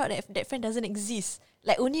I found out that friend doesn't exist.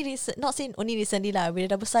 Like only not saying only recently lah. Bila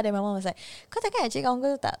dah besar then my mom was like, kau takkan cik kawan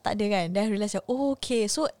kau tak ada kan? Then I realised okay.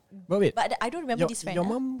 So But wait, but I don't remember this friend. Your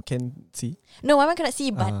mom can see? No, my mom cannot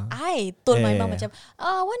see. But I told my mom yeah. macam,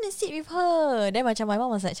 I want to sit with her. Then macam my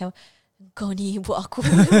mom was like macam, kau ni buat aku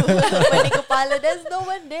pening kepala. There's no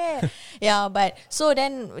one there. Yeah, but so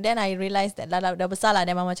then I realised that dah besar lah.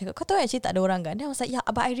 Then mama cakap, kau tahu actually tak ada orang kan? Then I was like, yeah,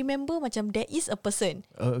 but I remember macam there is a person.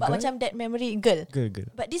 But macam that memory girl.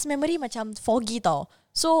 But this memory macam foggy tau.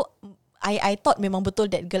 So I thought memang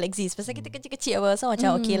betul that girl exists. Pasal kita kecil-kecil apa. So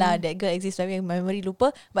macam okay lah, that girl exists. Tapi memory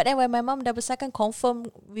lupa. But then when my mom dah besar kan confirm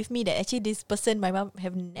with me that actually this person my mom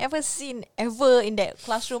have never seen ever in that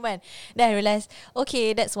classroom kan. Then I realised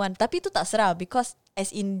okay, that's one. Tapi tu tak serah because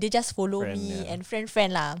as in they just follow Friend, me yeah. and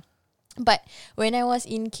friend lah. But when I was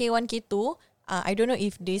in K1, K2 I don't know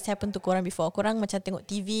if this happened to korang before. Korang macam tengok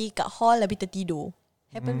TV kat hall habis tertidur.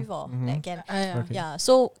 Happen before like kan. Yeah,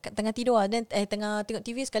 so tengah tidur lah. Then tengah tengok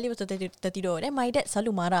TV sekali betul tertidur. Then my dad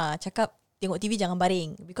selalu marah, cakap tengok TV jangan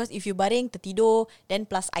baring, because if you baring tertidur, then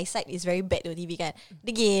plus eyesight is very bad tu TV kan.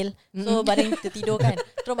 Degil. So baring tertidur kan.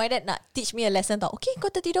 Terus my dad nak teach me a lesson tau. Okay,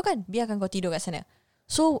 kau tertidur kan, biarkan kau tidur kat sana.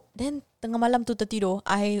 So then tengah malam tu tertidur,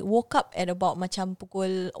 I woke up at about macam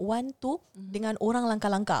pukul 1 tu dengan orang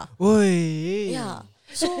langkah-langkah. Oi. Yeah.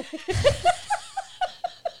 So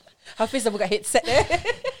Hafiz dah buka headset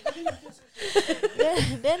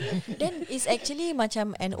then it's actually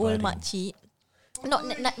macam an old makcik. Not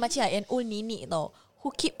makcik lah, an old nenek tau, who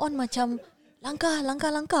keep on macam langkah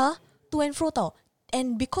to and fro tau.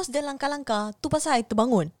 And because dia langkah-langkah tu pasal I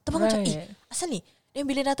terbangun macam asal ni. Then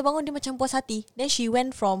bila dah terbangun dia macam puas hati. Then she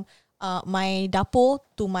went from my dapur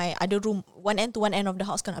to my other room, one end to one end of the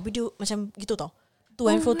house kan. Habis dia macam gitu tau, to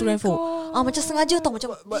and fro. Macam sengaja tau,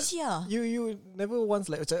 macam busy lah. You never once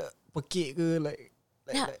like macam pekik ke like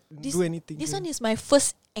do anything? This one is my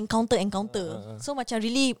first encounter. So macam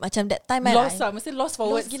really macam that time Lost lah, mesti lost for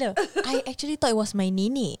words. gila. I actually thought it was my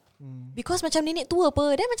nenek. Because macam nenek tua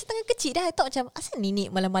apa. Then macam tengah kecil dah I thought macam asal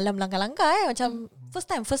nenek malam-malam langkah-langkah macam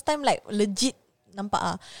first time like legit nampak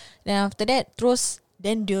ah. Then after that terus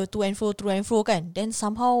then dia to and fro kan. Then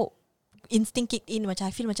somehow instinct kicked in. Macam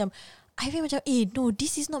I feel macam no,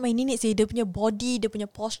 this is not my nenek say. Dia punya body, dia punya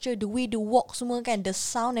posture, the way dia walk semua kan, the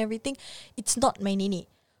sound, everything, it's not my nenek.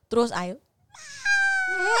 Terus I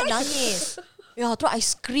nangis. Ya, terus I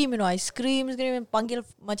scream, I scream, panggil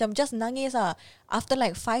macam just nangis lah. After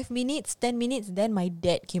like 5 minutes, 10 minutes, then my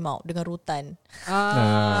dad came out dengan rotan. Then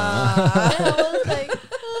I was like,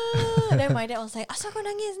 then my dad was like, asal kau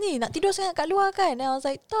nangis ni? Nak tidur sangat kat luar kan? Then I was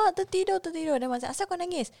like, tak, tertidur. Then I was like, asal kau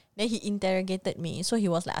nangis? Then he interrogated me. So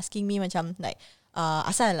he was like asking me macam like,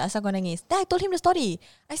 asal kau nangis? Then I told him the story.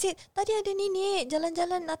 I said, tadi ada nenek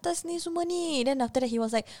jalan-jalan atas ni semua ni. Then after that he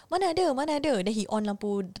was like, mana ada? Then he on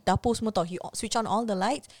lampu dapur semua tau. He switch on all the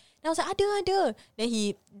lights. Then I was like, ada. Then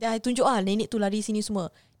I tunjuk nenek tu lari sini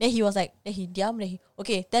semua. Then he was like, then he diam. Then he,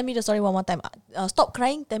 okay, tell me the story one more time. Stop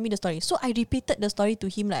crying, tell me the story. So I repeated the story to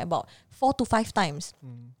him like about 4 to 5 times.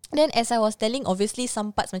 Then as I was telling, obviously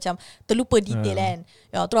some parts macam terlupa detail kan.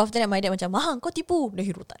 Ya, terus after that my dad macam, kau tipu. Then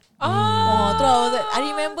he rotan. Terus I was like, I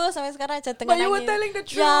remember sampai sekarang macam tengah nangis. But you were telling the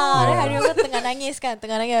truth. Yeah, I remember tengah nangis.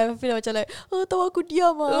 I feel macam like, tahu aku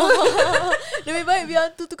diam lah. Lebih baik biar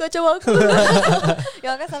tu kacau aku.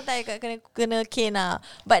 Ya kan sometimes kena cane lah.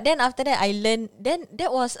 But then after that I learned, then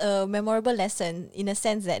that was a memorable lesson in a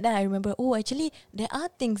sense that then I remember, actually there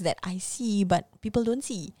are things that I see but people don't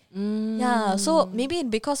see. Yeah, so maybe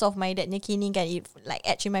because of my dadnya kini kan, it like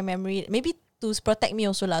etched in my memory. Maybe to protect me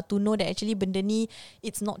also lah, to know that actually benda ni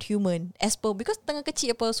it's not human. As per, because tengah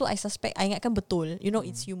kecil apa, so I suspect, I ingatkan betul,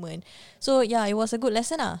 it's human. So yeah, it was a good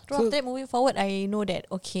lesson lah. So after that, moving forward, I know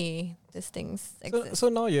that okay, these things exist.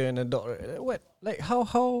 So now you're an adult, right? What, like how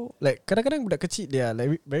like kadang-kadang budak kecil, they are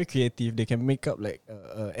like very creative. They can make up like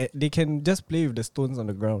they can just play with the stones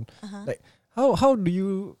on the ground. Like how do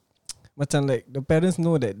you macam like the parents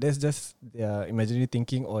know that that's just their imaginary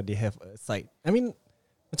thinking or they have a side? I mean,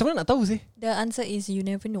 macam mana nak tahu sih? The answer is you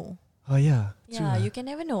never know. Oh yeah, true. Yeah, you can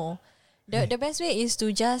never know. The best way is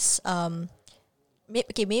to just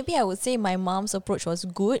maybe I would say my mom's approach was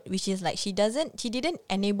good, which is like she didn't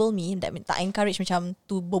enable me, that tak encourage macam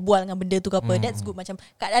to berbual dengan benda tu ke apa. That's good. Macam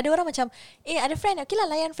ada orang macam ada friend, okay lah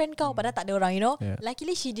layan friend kau, padahal tak ada orang, you know.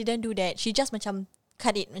 Luckily she didn't do that. She just macam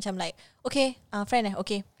cut it, macam like okay, friend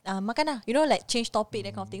okay, makan lah, you know, like change topic,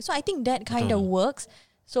 that kind of thing. So I think that kind of works.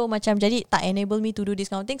 So macam jadi tak enable me to do this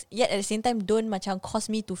kind of things, yet at the same time don't macam cause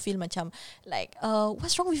me to feel macam like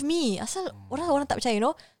what's wrong with me, asal orang tak percaya, you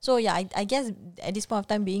know. So yeah, I guess at this point of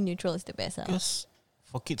time being neutral is the best lah. Because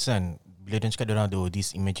for kids kan, bila dia cakap diorang ada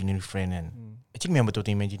this imaginary friend kan, actually memang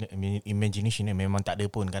betul-betul imagination ni memang tak ada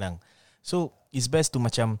pun kadang. So it's best to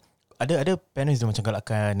macam ada parents dia macam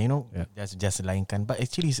galakkan, you know, just lainkan, but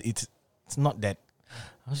actually it's not that.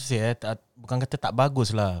 How to say bukan kata tak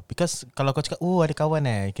bagus lah. Because kalau kau cakap ada kawan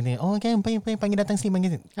kena kan panggil datang sini,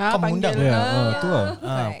 kau mengundang.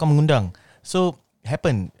 Kau mengundang. So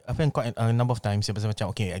happen quite a number of times. Macam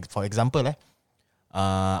okay, for example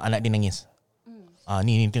anak dia nangis.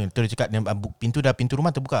 Ni dia cakap pintu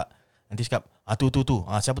rumah terbuka. Nanti cakap tu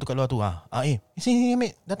siapa tu kat luar tu. Sini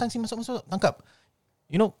ambil, datang sini, masuk tangkap.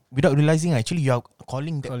 You know, without realizing actually you are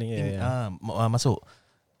calling that thing, masuk.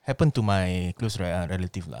 Happen to my close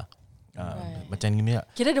relative lah. Macam ni.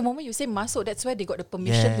 Kira the moment you say masuk, that's where they got the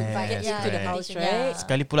permission to get into the house, right?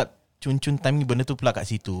 Sekali pula cun time ni benda tu pula kat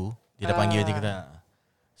situ, dia dah panggil dia kata.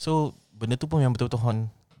 So benda tu pun yang betul-betul hon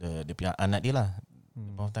dia punya anak dia lah.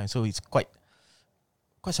 So it's quite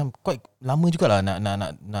lama jugalah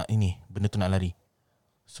nak ini benda tu nak lari.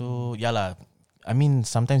 So yalah, I mean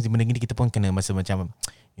sometimes di benda gini kita pun kena masa macam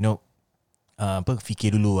you know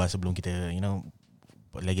fikir dulu lah sebelum kita, you know,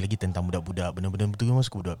 lagi-lagi tentang budak-budak, benda-benda betul memang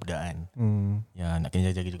suka budak-budakan. Ya, nak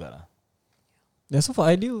kena jaga jugalah. So for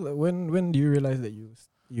Aidil, when do you realise that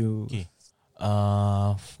you okay.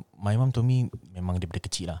 My mom told me memang daripada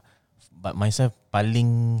kecil lah. But myself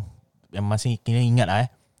paling yang masih kena ingat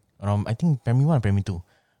lah around I think primary 1 primary 2,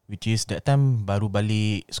 which is that time baru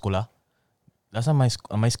balik sekolah. Last time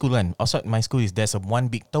my school kan, outside my school is there's a one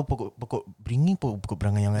big, tahu pokok beringin, pokok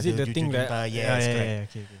berangan yang ada. Is it the thing that yes, correct.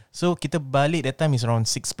 Okay. So kita balik that time is around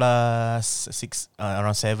 6 plus 6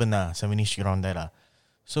 around 7 lah, 7ish around there lah.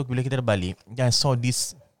 So bila kita dah balik, I saw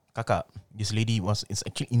this kakak, this lady is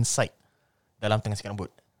actually inside dalam tengah sikat rambut.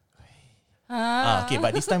 Okay,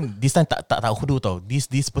 but this time tak hudu tau.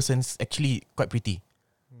 This person is actually quite pretty.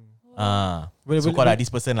 So call lah this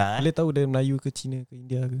person lah. Boleh tahu dia Melayu ke Cina ke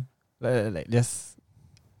India ke? Like just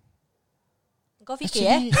kau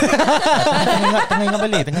fikir tengah ingat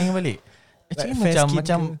balik. Actually like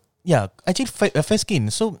macam actually fair skin.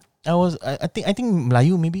 So I think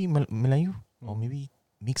Melayu, maybe Melayu or maybe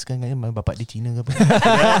mix kan dengan bapak dia Cina ke apa.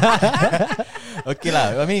 Okay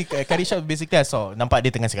lah, I mean curry shop basically I saw, nampak dia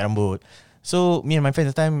tengah sikat rambut. So me and my friends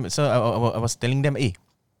at the time, so I was telling them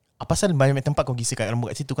apa pasal banyak tempat kau pergi sikat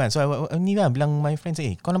rambut kat situ kan. So ni lah bilang my friends,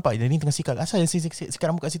 kau nampak dia ni tengah sikat, asal dia sikat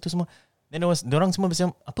rambut kat situ semua. Then diorang semua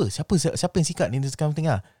macam apa, siapa yang sikat ni sekarang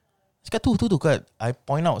tengah. Cakap tu kat, I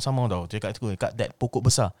point out sama tau, cakap tu kat that pokok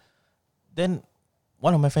besar. Then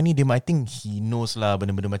one of my friend ni, dia I think he knows lah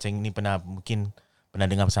benda-benda macam ni, mungkin pernah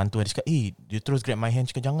dengar pasal hantu. Dia cakap dia terus grab my hand,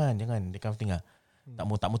 cakap jangan dia kan tengah tak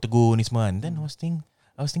mau tegur ni semua kan. Then I was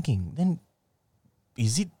thinking then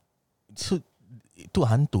is it so itu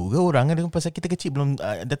hantu ke orang kan? Pasal kita kecil belum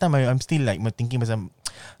that time I'm still like thinking pasal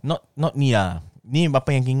not ni lah, ni apa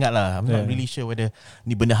yang ingat lah. I'm not really sure whether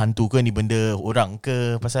ni benda hantu ke, ni benda orang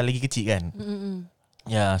ke, pasal lagi kecil kan.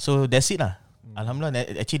 So that's it lah.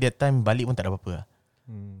 Alhamdulillah actually that time balik pun tak ada apa-apa lah.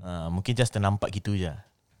 Mungkin just ternampak gitu je.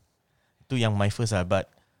 Itu yang my first lah.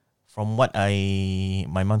 But from what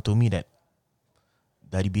my mom told me that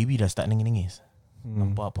dari baby dah start nangis.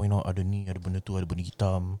 Nampak point out ada ni, ada benda tu, ada benda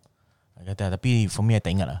hitam. Kata, tapi for me I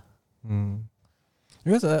tak ingat lah.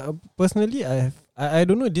 Because personally I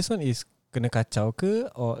don't know this one is kena kacau ke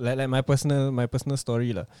or like my personal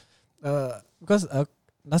story lah. Because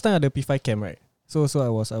last time ada P5 camp, right? So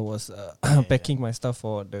I was packing my stuff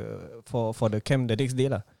for the camp the next day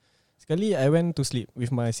lah. Sekali I went to sleep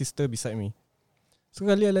with my sister beside me. So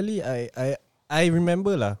kali I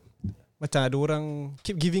remember lah, macam ada orang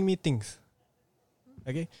keep giving me things.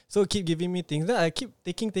 Okay, so keep giving me things. Then I keep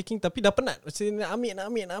taking tapi dah penat. Macam nak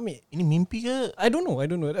ambil. Ini mimpi ke? I don't know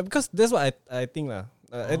because that's what I think lah.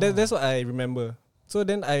 That's what I remember. So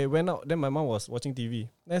then I went out. Then my mom was watching TV.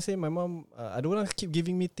 Then I say my mom, ada orang keep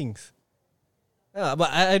giving me things. But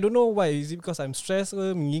I don't know why. Is it because I'm stressed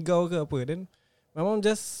ke, mengigau ke apa? Then my mom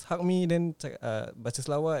just hug me, then baca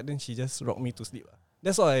selawat, then she just rock me to sleep.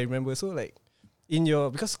 That's all I remember. So like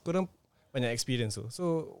because korang banyak experience.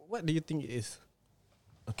 So what do you think it is?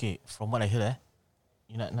 Okay, from what I heard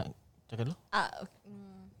you nak cakap dulu?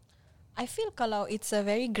 I feel kalau it's a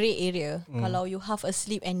very grey area, kalau you half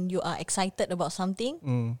asleep and you are excited about something,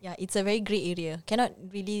 yeah, it's a very grey area. Cannot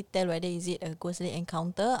really tell whether is it a ghostly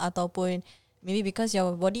encounter ataupun maybe because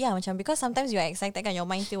your body macam, because sometimes you are excited kan, your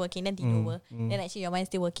mind still working, then tidur then actually your mind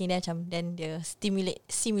still working, then macam then dia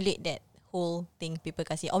simulate that whole thing people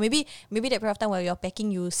kasih. Or maybe that period of time where you're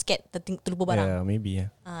packing, you scared terlupa barang. Yeah, maybe.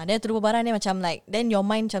 Then terlupa barang ni macam like, then your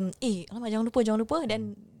mind macam alamak jangan lupa,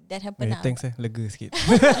 then that happen lah. Thanks lega sikit.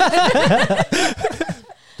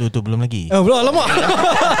 Tu belum lagi. Belum, alamak.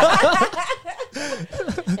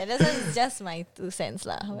 That's just my 2 cents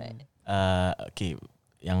lah. Okay,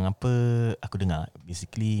 yang apa aku dengar,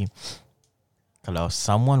 basically kalau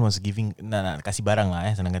someone was giving nak kasih barang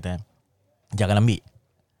lah senang kata, jangan ambil.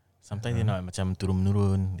 Sometimes you know macam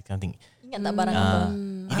turun-menurun kind of thing. Ingat tak barang apa?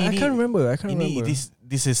 I can't remember.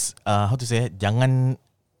 This is how to say, jangan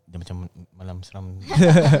macam malam seram.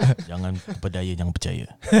 Jangan berdaya, jangan percaya.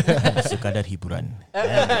 Sekadar hiburan.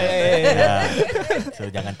 So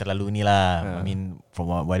jangan terlalu ni lah. I mean from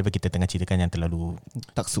whatever kita tengah ceritakan, yang terlalu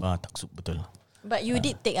taksub betul. But you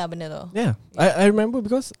did take benda tu. Yeah, I remember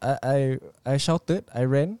because I shouted, I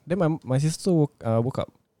ran. Then my sister woke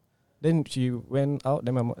up. Then she went out.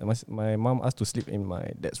 Then my mom asked to sleep in my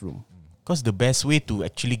dad's room. Because the best way to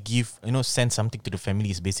actually give, send something to the family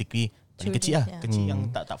is basically paling kecil lah. Kecil yang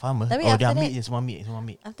tak faham lah. Dia ambil je, semua ambil.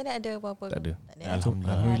 After that ada apa-apa? Tak ada.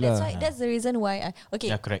 Alhamdulillah. That's the reason why okay.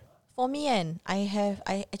 Yeah, correct. For me I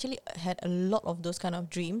actually had a lot of those kind of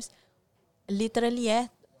dreams. Literally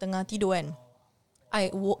tengah tidur kan, I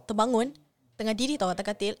terbangun, tengah diri tau atas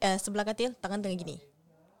katil, sebelah katil, tangan tengah gini.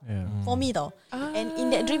 Yeah. For me tau. And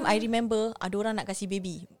in that dream I remember ada orang nak kasih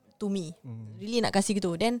baby to me. Really nak kasih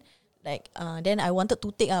gitu. Then then I wanted to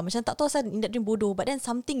take macam tak tahu asal in that dream bodoh, but then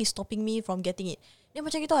something is stopping me from getting it. Then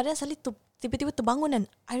macam gitu then suddenly tiba-tiba terbangun kan,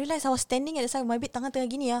 I realised I was standing at the side of my bed, tangan tengah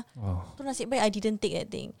gini tu nasib baik I didn't take that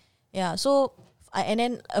thing. Yeah, so and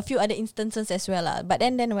then a few other instances as well lah. But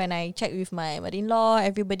then when I check with my mother-in-law,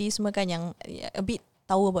 everybody semua kan yang a bit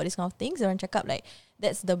tahu about this kind of things, orang cakap like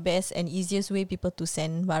that's the best and easiest way people to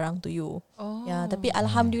send barang to you. Yeah, tapi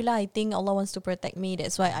alhamdulillah I think Allah wants to protect me,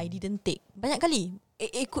 that's why I didn't take. Banyak kali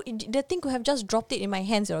the thing could have just dropped it in my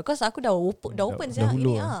hands, because aku dah open siang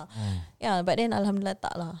ini Yeah, but then alhamdulillah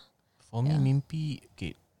tak lah. For me mimpi,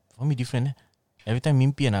 okay, for me different. Every time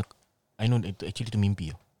mimpi I know itu actually tu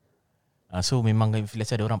mimpi. So memang if let's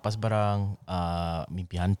say ada orang pas barang,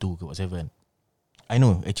 mimpi hantu ke whatever, I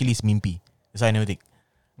know actually it's mimpi. That's why I never take.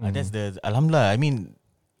 That's the alhamdulillah. I mean,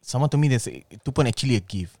 someone told me itu pun actually a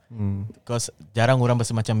gift. Because jarang orang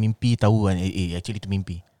rasa macam mimpi tahu kan, actually itu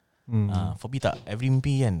mimpi. For me tak, every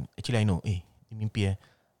mimpi kan, actually I know, ini mimpi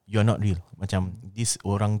you are not real. Macam this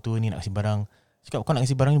orang tu ni nak kasih barang, cakap kau nak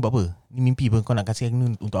kasih barang ni buat apa? Ni mimpi pun, kau nak kasih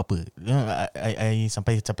ni untuk apa? I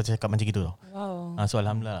sampai cakap macam gitu tau. Wow. So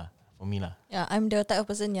alhamdulillah for me lah. Yeah, I'm the type of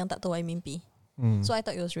person yang tak tahu I mimpi. So I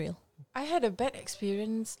thought it was real. I had a bad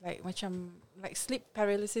experience macam sleep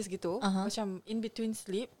paralysis gitu, macam in between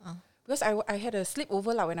sleep, because I had a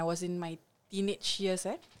sleepover lah when I was in my teenage years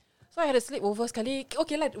So I had a sleepover sekali.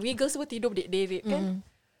 Okay lah, we girls semua tidur berderet kan.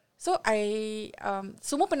 So I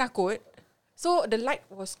semua penakut. So the light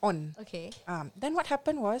was on. Okay. Then what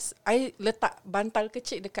happened was I letak bantal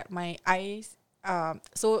kecil dekat my eyes,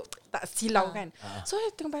 so tak silau kan. So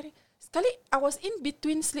I tengah baring. Sekali I was in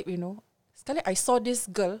between sleep, Sekali I saw this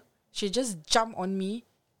girl. She just jumped on me,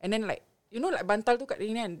 and then like bantal tu kat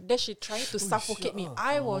sini kan. Then she tried to suffocate me.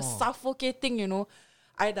 I was suffocating,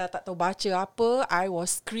 I dah tak tahu baca apa. I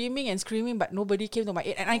was screaming and screaming, but nobody came to my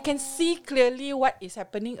aid. And I can see clearly what is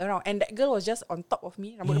happening around. And that girl was just on top of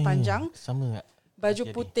me, rambut panjang, sama, baju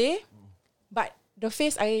putih, but the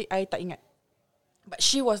face I tak ingat. But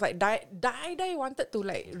she was like die wanted to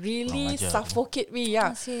like really suffocate me.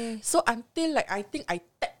 Yeah. So until like I think I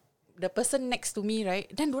tapped the person next to me, right?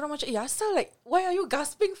 Then diorang macam, asal like, why are you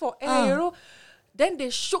gasping for air, Then they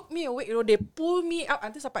shook me awake, They pull me up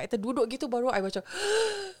until sampai terduduk gitu, baru I macam,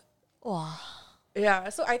 wah. Yeah,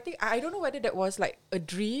 so I think, I don't know whether that was like a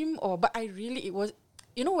dream but it was,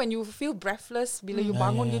 when you feel breathless bila you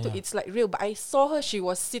bangun gitu, it's like real. But I saw her, she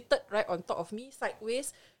was seated right on top of me, sideways,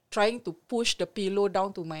 trying to push the pillow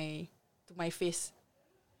down to my face.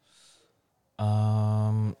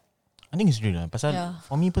 I think it's real lah. Pasal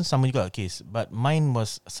for me pun sama juga case, but mine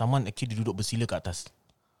was someone actually duduk bersila kat atas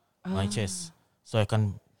my chest, so I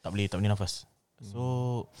kan tak boleh nafas.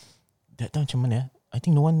 So that time macam mana? I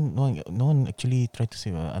think no one actually try to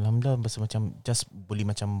say. Alhamdulillah, macam just boleh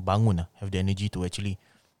macam bangun lah, have the energy to actually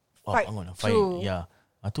bangun lah, fight. Yeah.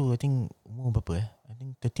 Tu I think umur berapa I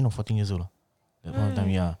think 13 or 14 years old lah. That point of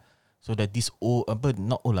time, yeah. So that this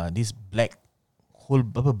not old lah, this black whole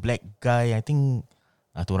black guy. I think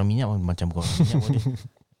tu orang minyak macam bukan orang minyak pun dia.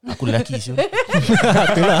 Aku lelaki siul. Dia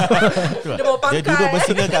duduk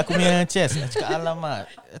bersila kat aku punya chest. Aku cakap alamak.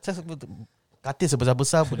 Katil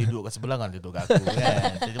sebesar-besar pun dia duduk kat sebelah kan. Dia duduk kat aku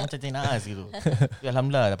kan. Dia macam naas gitu.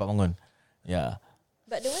 Alhamdulillah dapat bangun. Yeah.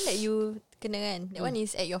 But the one that you kena kan, that one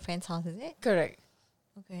is at your friend's house, is it? Correct.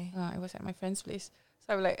 Okay. It was at my friend's place.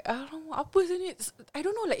 So I'm like, apa sih ni? I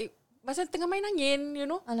don't know, like masa tengah main angin, you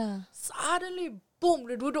know. Alah. Suddenly, boom,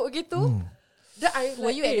 dia duduk gitu. Then Were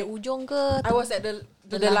you at the ujung ke? I was at the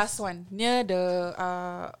last one, near the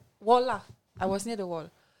wall lah. I was near the wall.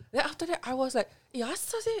 Then after that, I was like,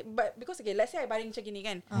 asal sih? But because okay, let's say I baring macam gini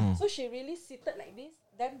kan. So she really seated like this.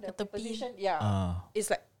 Then the position,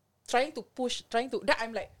 it's like trying to push, Then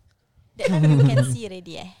I'm like, that time you can see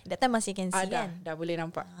already That time masih can see kan? Dah boleh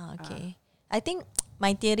nampak. Okay. I think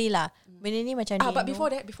my theory lah. Benda ni macam but before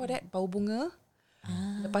that, bau bunga.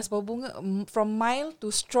 Lepas bau bunga, from mild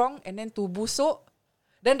to strong and then to busuk.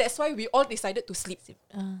 Then that's why we all decided to sleep.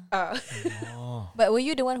 But were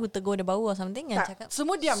you the one who tegur the bau or something? Yang cakap?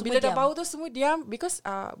 Semua diam. Bila dah bau tu semua diam because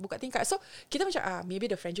buka tingkap. So kita macam maybe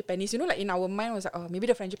the frangipanies. You know, like in our mind was like, maybe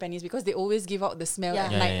the frangipanies because they always give out the smell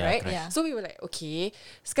at night, right? Yeah. So we were like, okay.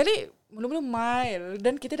 Sekali mula-mula mild.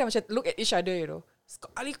 Dan kita dah macam look at each other, you know.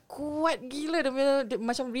 Sekali kuat gila dia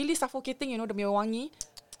macam really suffocating, you know, dia wangi.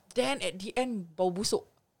 Then at the end bau busuk.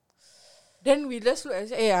 Then we just look and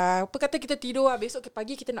say, apa kata kita tidur lah. Besok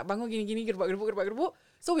pagi kita nak bangun gini-gini, gerbuk.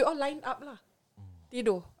 So we all line up lah.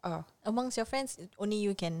 Tidur. Amongst your friends, only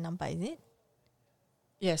you can nampak, is it?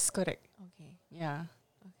 Yes, correct. Okay. Yeah.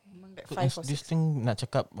 Among that So 5 or 6. this thing nak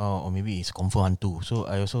cakap or maybe it's confirm hantu. So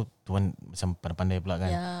I also tuan macam pandai-pandai pula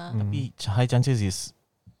kan. Yeah. Tapi high chances is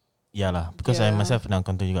lah because I myself pernah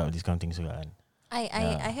encounter juga this kind of thing juga kan.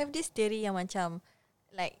 I have this theory yang macam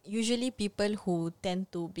like usually people who tend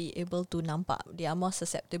to be able to nampak, they are more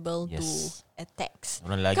susceptible to attacks.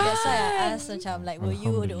 Orang lagi. That's why I asked macam like, were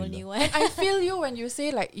you the only one? I feel you when you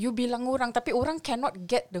say like you bilang orang tapi orang cannot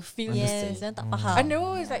get the feel. Yes, orang tak faham. I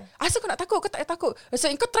know it's like asal kau nak takut, kau tak payah takut.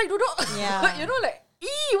 So kau try duduk. Yeah. You know like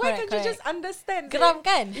why Correct, can't you just understand? Geram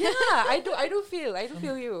kan? Yeah, I do feel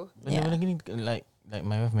you. Benda-benda gini like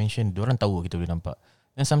my wife mentioned, diorang tahu kita boleh nampak.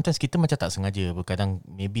 Dan sometimes kita macam tak sengaja, kadang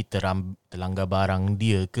maybe terlanggar barang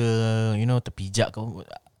dia ke, you know, terpijak ke,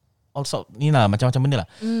 all sort ni lah, macam-macam benda lah.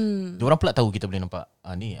 Diorang pula tahu kita boleh nampak,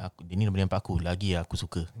 ni dia boleh nampak aku, lagi aku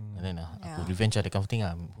suka. And then aku revenge lah, that kind of thing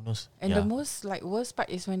lah. Who knows? And the most like worst part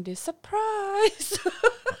is when they surprise.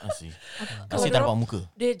 Kasih tak nampak muka.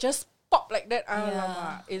 They just pop like that.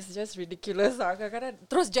 Alamak, it's just ridiculous lah. Kadang-kadang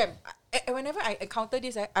terus jam. Whenever I encounter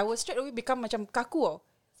this, I will straight away become macam kaku.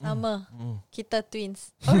 Sama. Kita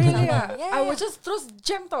twins. Oh really? Yeah. I will just terus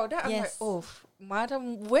jam tau. Then I'm like, Yes.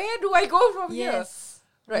 madam, where do I go from here? Yes.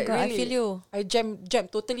 Right, God, really. I feel you. I jam,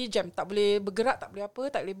 totally jam. Tak boleh bergerak, tak boleh apa,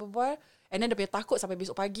 tak boleh berbual. And then dia punya takut sampai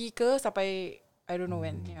besok pagi ke, sampai I don't know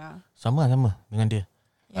when. Yeah. Sama dengan dia.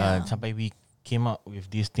 Sampai we came up with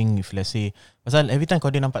this thing, if let's say, pasal every time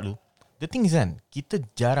kalau dia nampak tu, the thing is kan, kita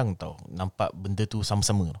jarang tau nampak benda tu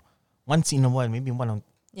sama-sama. Once in a while, maybe one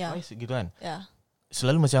twice gitu kan. Yeah.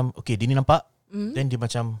 Selalu macam, okay, dia ni nampak, then dia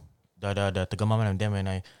macam dah tergemam kan. Then when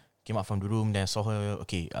I came out from the room, then I saw her,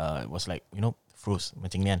 okay, it was like, you know, froze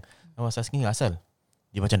macam ni kan. I was asking asal,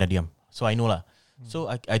 dia macam dah diam. So I know lah. So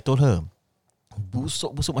I told her,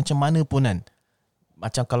 busuk macam mana pun kan,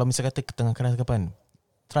 macam kalau misalnya kata ketengah keras kapan,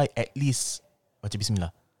 try at least baca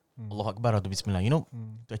bismillah. Allahu Akbar atau bismillah, you know,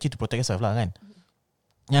 to actually to protect yourself lah kan.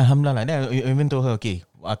 Ya, alhamdulillah. Then I even told her, okay,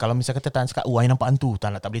 kalau misalnya kata tak cakap, I nampak hantu,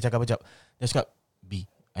 tak boleh cakap apa-apa. Dia cakap, B,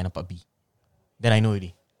 I nampak B. Then I know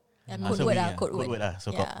already. Code word lah.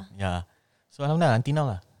 So so alhamdulillah, until now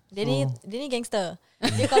lah. Dia ni gangster.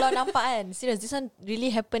 Dia kalau nampak kan, serious, this one really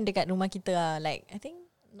happen dekat rumah kita lah. Like I think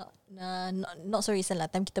not so recent lah,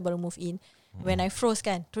 time kita baru move in. When I froze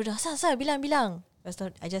kan, terus dah asal bilang. Lepas tu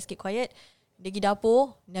I just keep quiet. Dia pergi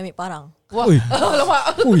dapur, dia ambil parang. Wah,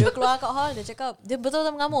 alamak. Dia keluar kat hall, dia cakap, dia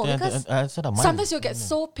betul-betul mengamuk. Because sometimes you get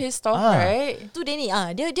so pissed off, right? tu dia ni,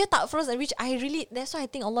 dia tak frozen, which I really, that's why I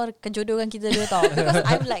think Allah akan jodohkan kita dua tau. Because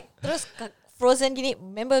I'm like, terus frozen gini,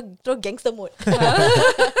 member terus gangster mode.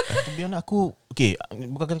 Biar aku, okay,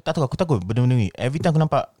 bukan tak tahu, aku takut benda-benda ni. Every time aku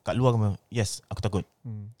nampak kat luar, yes, aku takut.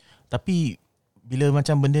 Tapi bila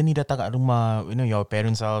macam benda ni datang kat rumah, you know, your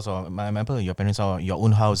parents' house or your parents' house, your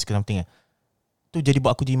own house, something, tu jadi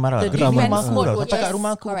buat aku jadi marah. Geram aku sampai kat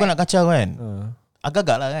rumah aku, kau nak kacau kan.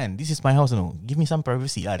 Agak-agak lah kan, this is my house, no. Give me some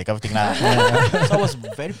privacy lah, that kind of thing lah. So I was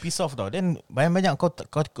very pissed off tau. Then banyak-banyak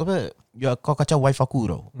kau kacau wife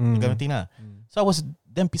aku tau, that kind of thing lah. So I was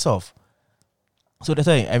damn pissed off. So that's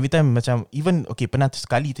why every time macam even okay pernah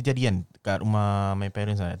sekali terjadi kan kat rumah my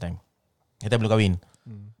parents that time. That time belum kahwin.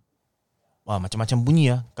 Wah macam-macam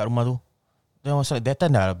bunyi kat rumah tu. Then I was like that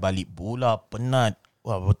time dah balik bola penat.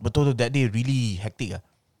 Wah betul-betul that day really hectic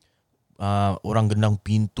orang gendang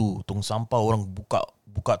pintu, tong sampah orang buka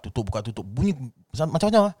tutup bunyi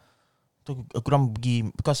macam-macam Tu aku orang pergi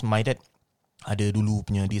because my dad ada dulu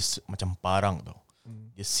punya this macam parang tau.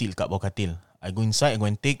 Dia seal kat bawah katil. I go inside, I go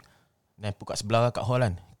and take. Then put kat sebelah kat hall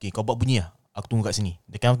kan. Okay, kau buat bunyi aku tunggu kat sini.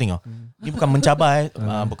 That kind of thing Ni bukan mencabar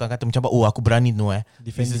bukan kata mencabar. Oh aku berani tu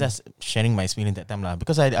This is just sharing my experience that time lah.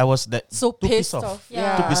 Because I was that So too pissed off.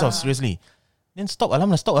 Too pissed off seriously. Then stop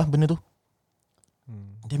benda tu.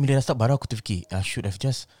 Then bila dah stop baru aku terfikir I should have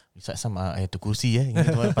just recite some ayatul kursi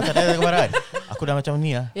pasal dah kemarin aku dah macam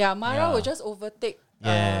ni Yeah, Mara will just overtake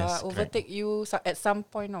Yes, overtake you at some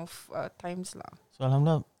point of times lah. So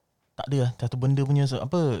alhamdulillah tak ada satu benda punya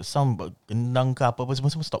sound gendang ke apa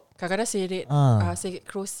semua stop. Kadang-kadang serit serit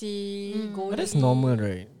kerusi goli. That's normal,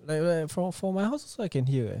 right? Like for my house also I can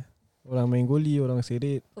hear orang main goli, orang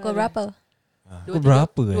serit. Pukul berapa?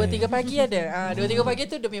 Berapa 2-3 pagi ada. 2-3 pagi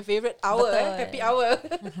tu dia punya favourite hour. Happy hour.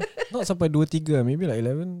 Not sampai 2-3, maybe like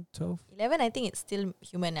 11, 12. 11 I think it's still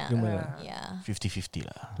human lah. Human lah. Yeah. 50-50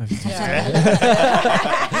 lah.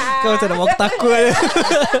 Kau macam nak mau takut.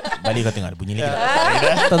 Balik kau tengok ada bunyi lagi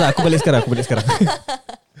Tak, aku balik sekarang.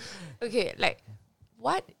 Okay, like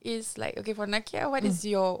what is like okay for Nakia, what is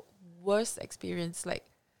your worst experience like?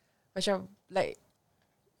 Macam like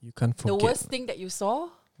You can't forget. the worst thing that you saw?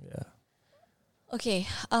 Yeah. Okay,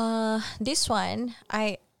 this one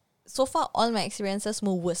so far all my experiences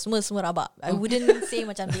semua worst, semua rabak. I wouldn't say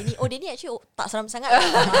macam Denny actually tak seram sangat.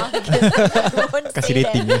 Kasih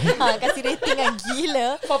rating kasih rating kan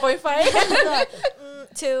gila.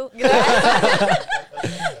 4.5. 2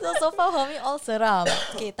 so far for me all seram.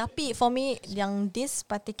 Okay, tapi for me yang this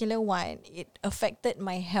particular one it affected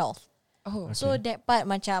my health. Oh, So that part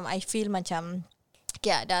macam I feel macam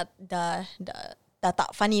okay, dah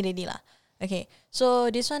tak funny already lah. Okay, so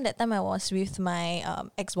this one that time I was with my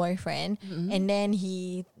ex-boyfriend and then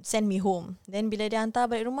he sent me home. Then bila dia hantar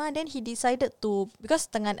balik rumah, then he decided to, because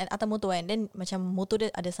tengah atas motor kan, then macam motor dia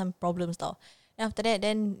ada some problems tau. Then after that,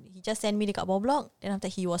 then he just send me dekat bawah blok. Then after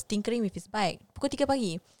he was tinkering with his bike. Pukul 3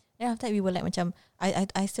 pagi. Then after that, we were like macam,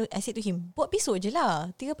 I said to him, buat besok je lah.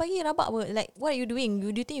 3 pagi rabak apa. Like, what are you doing? Do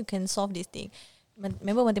you think you can solve this thing?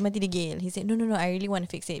 Remember mati-mati degil. He said, no, I really want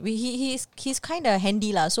to fix it. He's kind of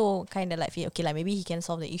handy lah. So kind of like, okay lah, maybe he can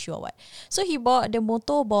solve the issue or what. So he bought the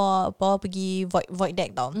motor, bawa pergi void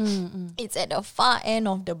deck tau. It's at the far end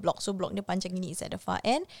of the block. So block dia panjang gini, it's at the far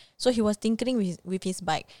end. So he was tinkering with his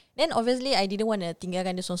bike. Then obviously I didn't want to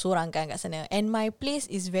tinggalkan dia sorang-sorang kan kat sana. And my place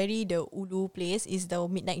is very the ulu place, is the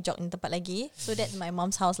midnight jog ni tempat lagi. So that's my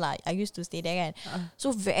mom's house lah. I used to stay there kan.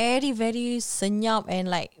 So very very senyap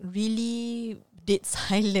and like really dead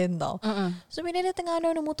silent tau. So bila dia tengah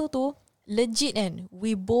ada motor tu, legit kan,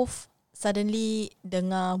 we both suddenly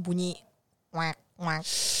dengar bunyi wak wak.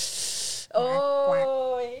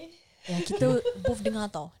 Yang kita both dengar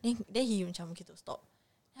tau. Then he macam gitu stop.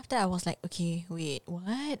 After I was like, okay, wait,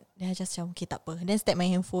 what? Then I just macam, okay, tak apa. Then step my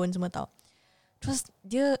handphone semua tau. Terus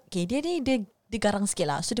dia garang sikit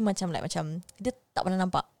lah. So dia macam dia tak pernah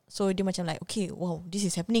nampak. So dia macam like, okay, wow, this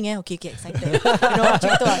is happening Okay, excited. You know, macam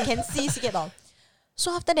tu lah. Can see sikit tau. So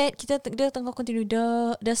after that, dia tengah continue.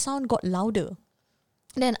 The sound got louder.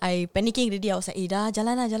 Then I panicking already. I was like, dah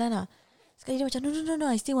jalan lah. Sekali dia macam, no,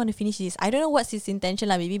 I still want to finish this. I don't know what's his intention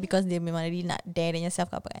lah. Maybe because dia memang really nak dare dia self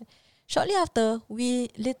ke apa kan. Shortly after, we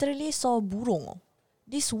literally saw burung.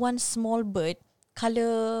 This one small bird,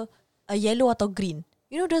 color yellow atau green.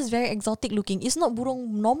 You know those very exotic looking. It's not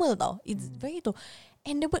burung normal tau. It's very tu.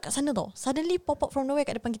 And the bird kat sana tau, suddenly pop up from nowhere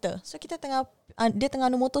kat depan kita. So kita dia tengah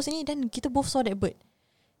ada motor sini, then kita both saw that bird.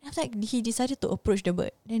 And after that, he decided to approach the bird.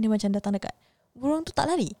 Then dia macam datang dekat. Burung tu tak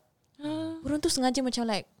lari. Burung tu sengaja macam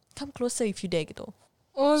like, come closer if you dare gitu.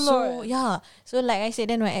 Oh Lord. So yeah. So like I said,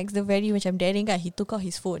 then my ex, the very macam daring kan, he took out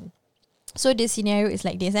his phone. So the scenario is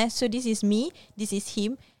like this. So this is me, this is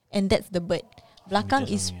him, and that's the bird. Belakang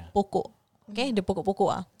is pokok. Okay, the pokok-pokok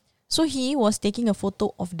ah. So he was taking a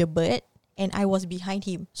photo of the bird, and I was behind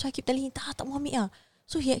him. So I keep telling him, tak mau ambil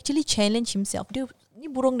So he actually challenged himself. Dia, ni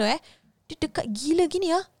burung dia dia dekat gila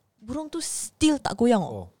gini Burung tu still tak goyang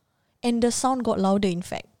And the sound got louder in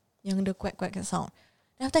fact. Yang the quack-quack sound.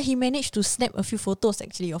 And after he managed to snap a few photos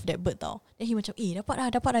actually of that bird tau. Then he macam,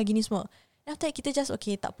 dapat dah gini semua. And after that kita just,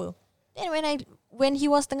 okay, tak apa. Then when he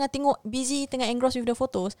was tengah engrossed with the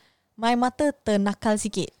photos, my mata ternakal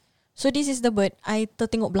sikit. So this is the bird. I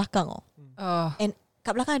tertengok belakang And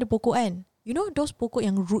kat belakang ada pokok kan. You know those pokok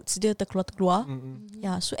yang roots dia terkeluar-keluar.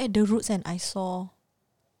 Yeah, so at the roots and I saw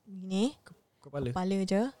ni kepala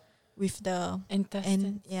je with the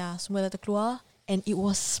intestine. semua dah terkeluar, and it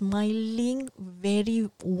was smiling very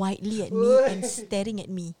widely at me and staring at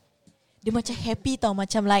me. Dia macam happy tau,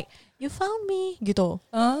 macam like you found me gitu.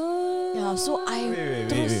 Yeah, so I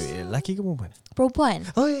Wait. Laki ke perempuan? perempuan.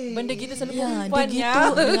 Benda kita selalu Yeah, perempuan dia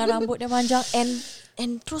gitu dengan rambut dia panjang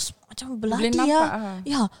and terus macam Boleh belati nampak,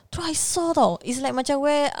 Yeah, terus I saw tau. It's like macam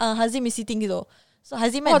where Hazim is sitting gitu. So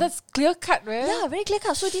Hazim kan, that's clear cut, right? yeah, very clear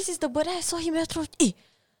cut. So this is the bird. I saw him terus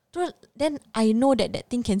terus then I know that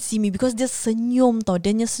thing can see me because dia senyum tau.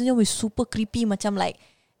 Dia senyum is super creepy, macam like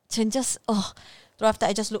just Terus after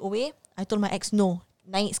I just look away, I told my ex no,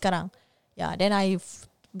 naik sekarang. Yeah, then I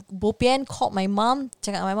bopian called my mom,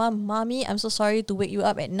 cakap my mom, "Mommy, I'm so sorry to wake you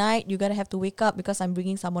up at night. You gotta have to wake up because I'm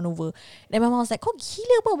bringing someone over." Then my mom was like, "Kau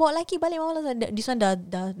gila apa bawa lelaki balik?" Mama was like, "This one dah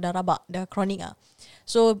rabak, dah chronic ah."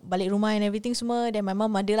 So balik rumah and everything semua. Then my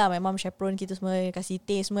mom ada lah, my mom chaperone kita semua, kasih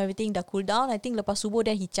teh semua, everything dah cool down. I think lepas subuh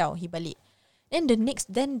then he balik. Then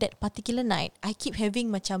that particular night, I keep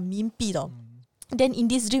having macam mimpi tau. Then in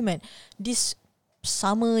this dream man, this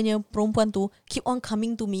samanya perempuan tu keep on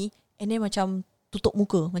coming to me and then macam tutup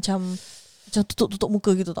muka, macam tutup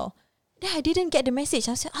muka gitu tau. Then I didn't get the message.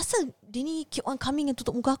 I said, asal dia ni keep on coming and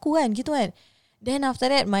tutup muka aku kan, gitu kan. Then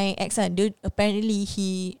after that my ex kan, dia apparently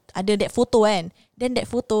he ada that photo kan. Then that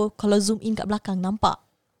photo kalau zoom in kat belakang nampak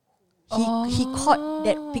he caught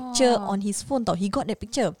that picture on his phone tau. He got that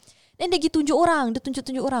picture. Then dia pergi tunjuk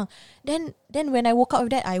orang. Then when I woke up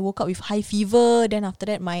with that, I woke up with high fever. Then after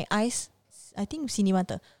that my eyes, I think sini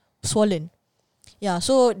mata swollen. Yeah,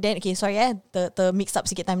 so then sorry the mix up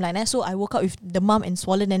sikit timeline So I woke up with the mum and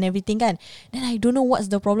swollen and everything kan. Then I don't know what's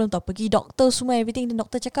the problem tau. Pergi doktor semua everything. Then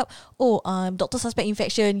doctor cakap, doctor suspect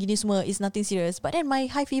infection gini semua, it's nothing serious. But then my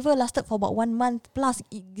high fever lasted for about 1 month plus.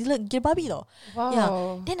 Gila babi tau. Wow. Yeah.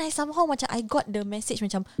 Then I somehow macam I got the message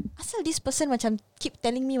macam asal this person macam keep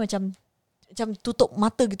telling me macam tutup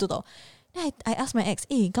mata gitu tau. Then I ask my ex,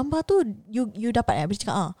 gambar tu you dapat Habis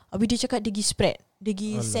dia cakap habis dia cakap dia pergi spread, dia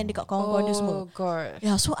pergi send dekat kawan-kawan dia semua. God.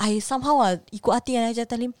 Yeah, so I somehow ikut hati and I just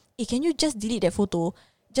tell him, can you just delete that photo?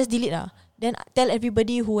 Just delete lah. Then tell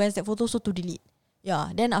everybody who has that photo so to delete.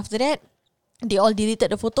 Yeah, then after that they all deleted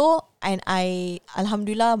the photo and I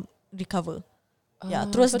alhamdulillah recover. Yeah,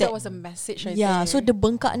 terus so that was a message right yeah, there. so the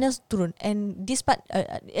bengkaknya turun. And this part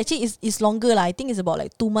actually is longer lah. I think it's about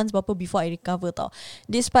like 2 months berapa before I recover tau.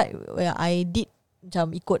 This part where I did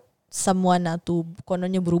macam ikut someone tu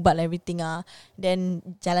kononnya berubat lah everything then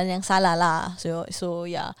jalan yang salah lah. So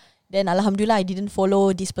yeah. Then alhamdulillah I didn't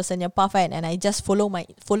follow this person yang path kan, and I just followed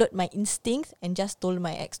my instinct and just told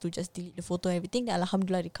my ex to just delete the photo and everything. Then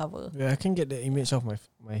alhamdulillah recover. Yeah, I can get the image of my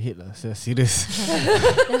head lah. So serious.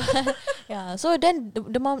 Yeah, so then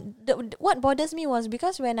what bothers me was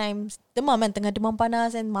because when I'm demam kan, tengah demam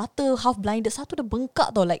panas and mata half blinded, satu dah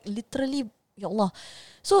bengkak tau, like literally, ya Allah.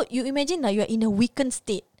 So you imagine you are in a weakened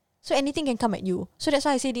state, so anything can come at you. So that's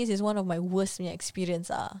why I say this is one of my worst experience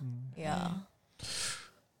Yeah.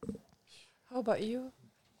 How about you?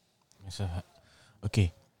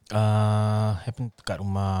 Okay. Happen kat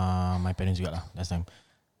rumah my parents juga lah last time.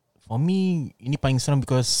 For me, ini paling seram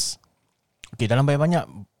because dalam banyak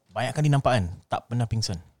kali nampak kan, tak pernah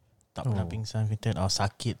pingsan. Tak pernah pingsan, fainted or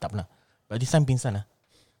sakit, tak pernah. But this time pingsan lah.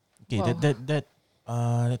 Okay, wow.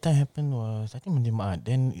 That time happened was I think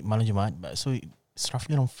malam Jumaat, but so it's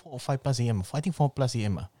roughly around 4 or 5 plus AM. I think 4 plus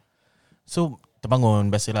AM lah. So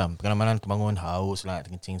terbangun biasalah, malam terbangun haus lah,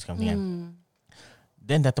 kencing sekarang kan.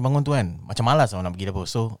 Then dah terbangun tu kan, macam malas nak pergi dapur.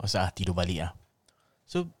 So tidur balik lah.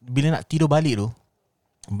 So bila nak tidur balik tu,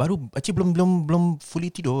 baru actually belum fully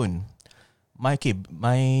tidur pun. My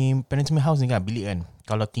parents' house ni kan, bilik kan,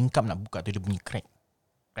 kalau tingkap nak buka tu dia bunyi crack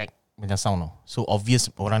macam sound tau. So obvious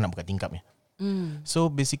orang nak buka tingkapnya. So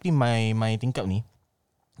basically my tingkap ni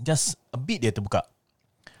just a bit dia terbuka.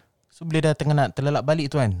 So bila dah tengah nak terlelap balik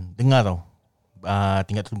tu kan, dengar tau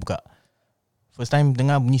tingkap tu buka. First time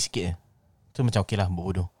dengar bunyi sikit je. So macam okay lah,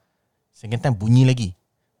 bodoh. Second time bunyi lagi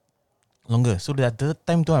longer. So dah third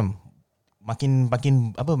time tu kan, makin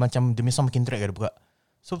macam demi sound makin drag dia buka.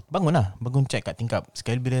 So bangun check kat tingkap.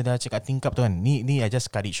 Sekali bila dah check kat tingkap tu kan, ni I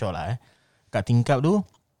just cut it short lah Kat tingkap tu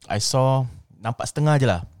I saw, nampak setengah je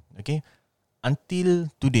lah. Okay,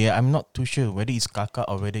 until today I'm not too sure whether it's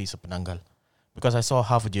kakak or whether it's a penanggal, because I saw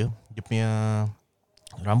half je. Dia punya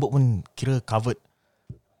rambut pun kira covered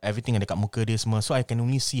everything yang dekat muka dia semua. So I can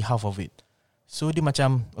only see half of it. So dia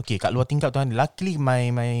macam kat luar tingkap tu kan, luckily my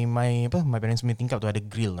parents punya tingkap tu ada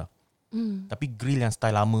grill lah. Tapi grill yang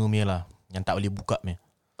style lama punya lah, yang tak boleh buka punya.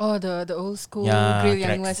 Oh, the old school Yeah, grill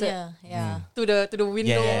yang correct. masa Yeah. to the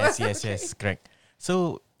window. Yes, correct.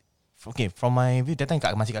 So, okay, from my view, that time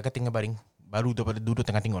masih kat katil dengan baring. Baru duduk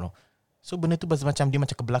tengah tengok tau. So, benda tu macam dia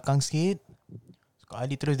macam ke belakang sikit.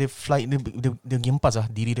 Sekali terus dia fly, dia gempas lah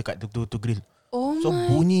diri dekat tu grill. Oh So, my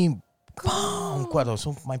bunyi bang kuat tau.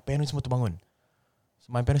 So, my parents semua terbangun. So,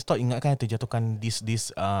 my parents thought ingatkan terjatuhkan this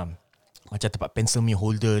macam tempat pencil me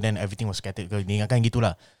holder, then everything was scattered. Dia ingatkan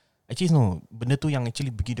gitulah. Actually no, benda tu yang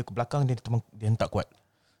actually pergi dia ke belakang, dia hentak kuat.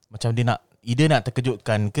 Macam dia nak either nak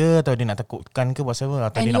terkejutkan ke, atau dia nak takutkan ke whatever,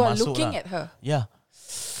 atau And dia you nak are masuk looking lah. at her. Yeah.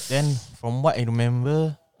 Then from what I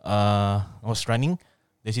remember, I was running.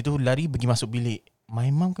 Dari situ lari pergi masuk bilik my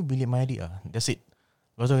mum ke bilik my adik lah. That's it.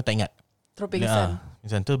 Lepas tu aku tak ingat. Terus pingsan.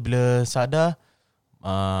 Pingsan tu bila sadar,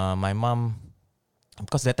 my mum,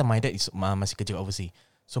 because that time my dad is masih kerja overseas.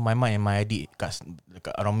 So my mum and my adik kat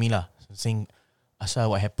around me lah, saying,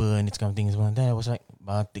 Asal what happened, this kind of thing. Then I was like,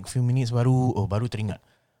 take few minutes baru teringat.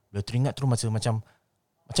 Bila teringat terus macam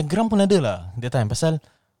geram pun ada lah that time. Pasal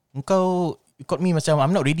engkau ikut me macam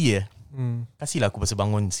I'm not ready kasihlah aku pasal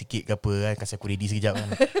bangun sikit ke apa kan. Kasih aku ready sekejap kan.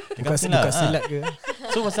 Buka silat ke.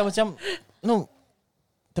 So pasal macam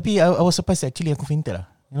tapi I was surprised actually aku fainted lah.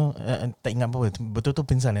 Tak ingat apa-apa. Betul-betul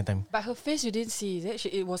pingsan that time. But her face you didn't see, is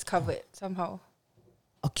it? It was covered somehow.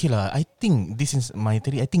 Okay lah, I think this is my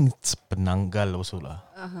theory. I think it's penanggal also lah.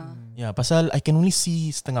 Ya, pasal I can only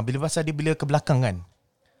see setengah. Bila ke belakang kan.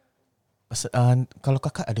 Pasal, kalau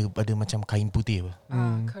kakak ada macam kain putih apa.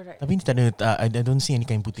 Correct. Tapi ni tak ada, I don't see any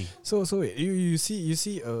kain putih. So wait, you see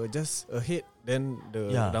just a head, then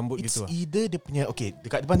the rambut it's gitu lah. either dia punya, okay,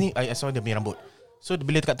 dekat depan ni I saw dia punya rambut. So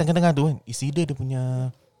bila dekat tengah-tengah tu kan, it's either dia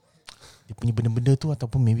punya benda-benda tu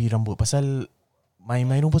ataupun maybe rambut. Pasal my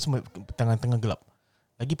room pun semua tengah-tengah gelap.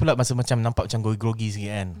 Lagi pula masa macam nampak macam grogi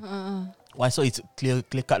sikit kan. Why so it's clear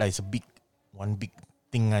cut lah. It's one big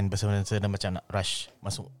thing kan. Pasal macam nak rush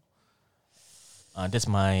masuk.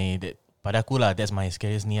 Pada aku lah, that's my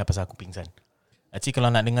scariest ni pasal aku pingsan. Actually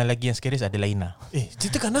kalau nak dengar lagi yang scariest ada lain lah.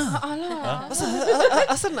 Ceritakan lah.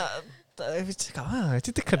 Asal nak cakap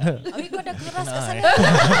ceritakan lah. Habis kau dah keras kat sana.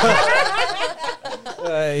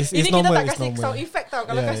 It's Ini normal, kita tak it's kasih normal. sound effect tau.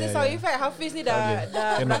 Kalau kasih sound effect, Hafiz ni dah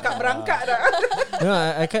Cannot. berangkat dah. No,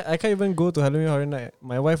 I can't even go to Halloween Horror Night.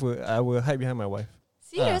 I will hide behind my wife.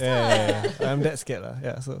 Serius lah. Yeah. I'm that scared lah.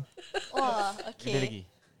 Yeah, so. Wah, Ada okay. lagi.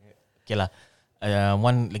 Okay lah.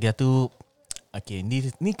 One lagi satu. Okay,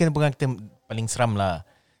 ni kena pegang kita paling seram lah.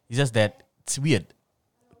 It's just that it's weird.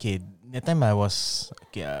 Okay, that time I was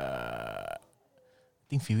I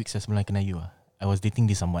think few weeks sebelum I kenal you I was dating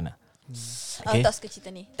this someone lah. Okay. Tak suka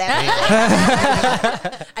cerita ni.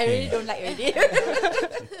 I really don't like already.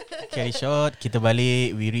 Carry short, kita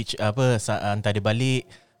balik, we reach hantar dia balik.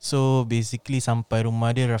 So basically sampai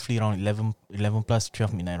rumah dia roughly around 11 plus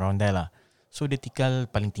 12 midnight around there lah. So dia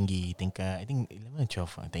tikal paling tinggi tingkat I think 11 or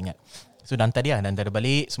 12 tak ingat. So dah hantar dia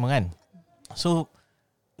balik semua kan. So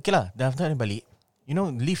okay lah, dah hantar dia balik. You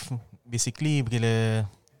know, lift basically bila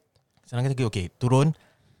senang kata okay, turun.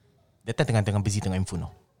 That time tengah busy tengok handphone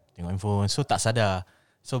tau. Tengok handphone. So tak sadar.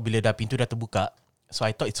 So bila pintu dah terbuka, so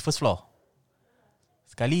I thought it's first floor.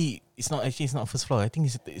 Sekali it's not first floor. I think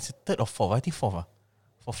it's third or fourth. I think fourth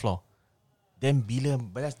floor. Then bila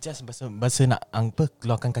just bahasa nak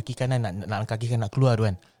keluarkan kaki kanan, nak kaki kanan nak keluar tu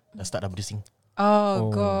kan. Dah start dah berdesing.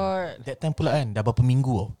 Oh god. That time pula kan dah berapa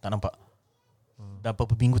minggu tau, tak nampak. Dah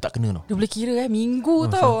berapa minggu tak kena tau. Dia boleh kira minggu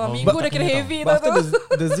tau. Minggu dah kira heavy tau. After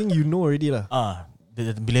the zing you know already lah.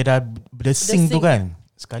 Bila dah berdesing tu kan,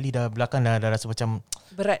 sekali dah belakang dah rasa macam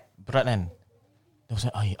Berat kan. Dia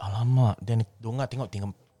macam alamak. Dan dongat tengok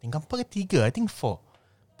tinggal 4 ke 3, I think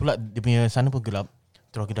 4. Pula dia punya sana pun gelap.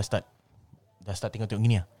 Terus aku dah start tengok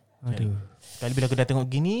gini lah. Aduh. Sekali bila aku dah tengok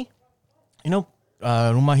gini, you know,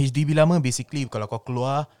 rumah HDB lama basically kalau kau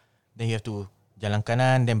keluar, then you have to jalan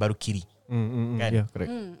kanan, then baru kiri. Kan? Yeah, correct.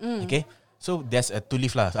 Okay. So there's a 2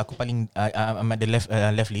 lift lah. Aku paling I'm at the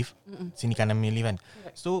left lift. Sini kanan punya lift kan.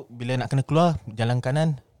 So bila nak kena keluar jalan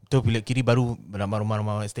kanan, tu belok kiri baru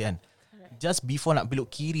rumah estate kan. Just before nak belok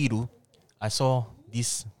kiri tu, I saw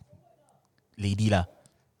this lady lah.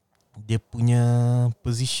 Dia punya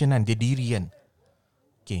position kan, dia diri kan.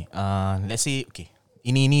 Okay, let's say okay.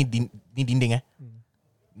 Ini dinding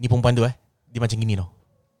Ni perempuan tu dia macam gini tau.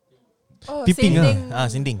 Oh, Tipping sending.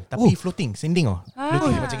 Sending. Tapi floating, sending tau.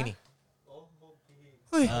 Floating dia macam gini.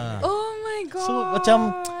 Oh my god. So macam,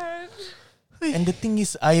 and the thing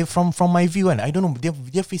is, I from my view kan, I don't know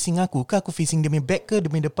dia facing aku ke aku facing dia punya back ke dia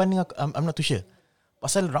punya depan ni, I'm not too sure.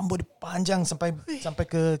 Pasal rambut dia panjang sampai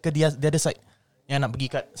ke the other side yang nak pergi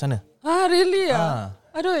kat sana. Really ah?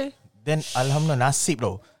 Aduh. Then alhamdulillah nasib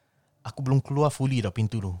tau, aku belum keluar fully dah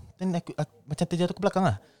pintu tu. Then aku macam terjatuh ke belakang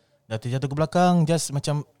lah. Dah terjatuh ke belakang, just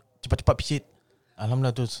macam cepat-cepat picit.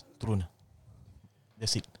 Alhamdulillah terus turun.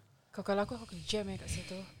 That's it. Kalau aku kena jam kat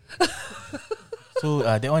situ. So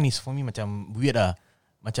that one is for me macam weird lah.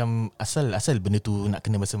 Macam asal benda tu nak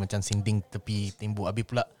kena masa macam sinding tepi tembok. Habis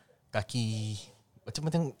pula kaki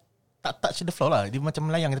macam tak touch the floor lah. Dia macam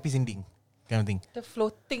melayang tapi sinding kind of thing. The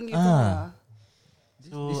floating gitu lah.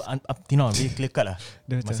 So up till now very clear cut lah.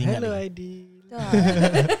 Masih ingat hello lagi. ID.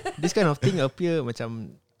 This kind of thing appear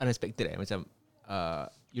macam unexpected macam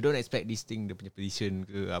you don't expect this thing dia punya position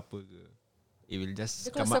ke apa ke. It will just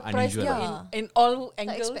Dia come out surprise unusual. you in all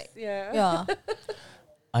angles. expect. Yeah.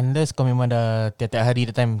 Unless kau memang dah tiap-tiap hari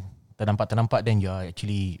the time ternampak then you are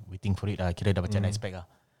actually waiting for it lah. Kira dah macam nak expect lah.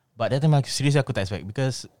 But that time seriously aku tak expect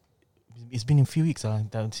because it's been a few weeks lah.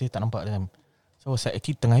 Saya tak nampak that time. So I was like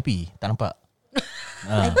actually tengah happy tak nampak.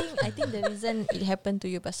 I think the reason it happened to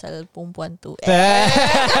you pasal perempuan tu. I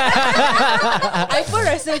pun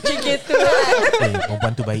rasa macam gitu.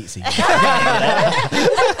 Perempuan tu baik sih.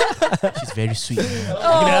 She's very sweet.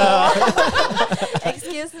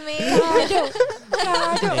 Excuse me.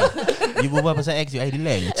 You berbual pasal X, you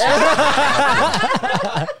relax.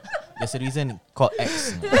 There's a reason called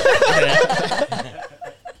X.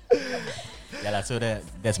 Yalah, so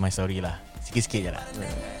that's my story lah. Sikit-sikit je lah.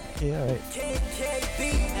 Okay, alright. Get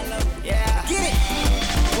it.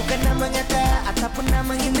 Bukan nama nyata ataupun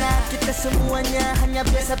nama hina. Kita semuanya hanya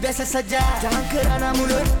biasa-biasa saja. Jangan kerana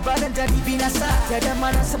mulut badan jadi binasa. Tiada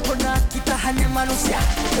mana sempurna, kita hanya manusia.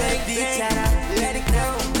 Let it bicara, let it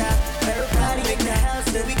go. Baru kali make the house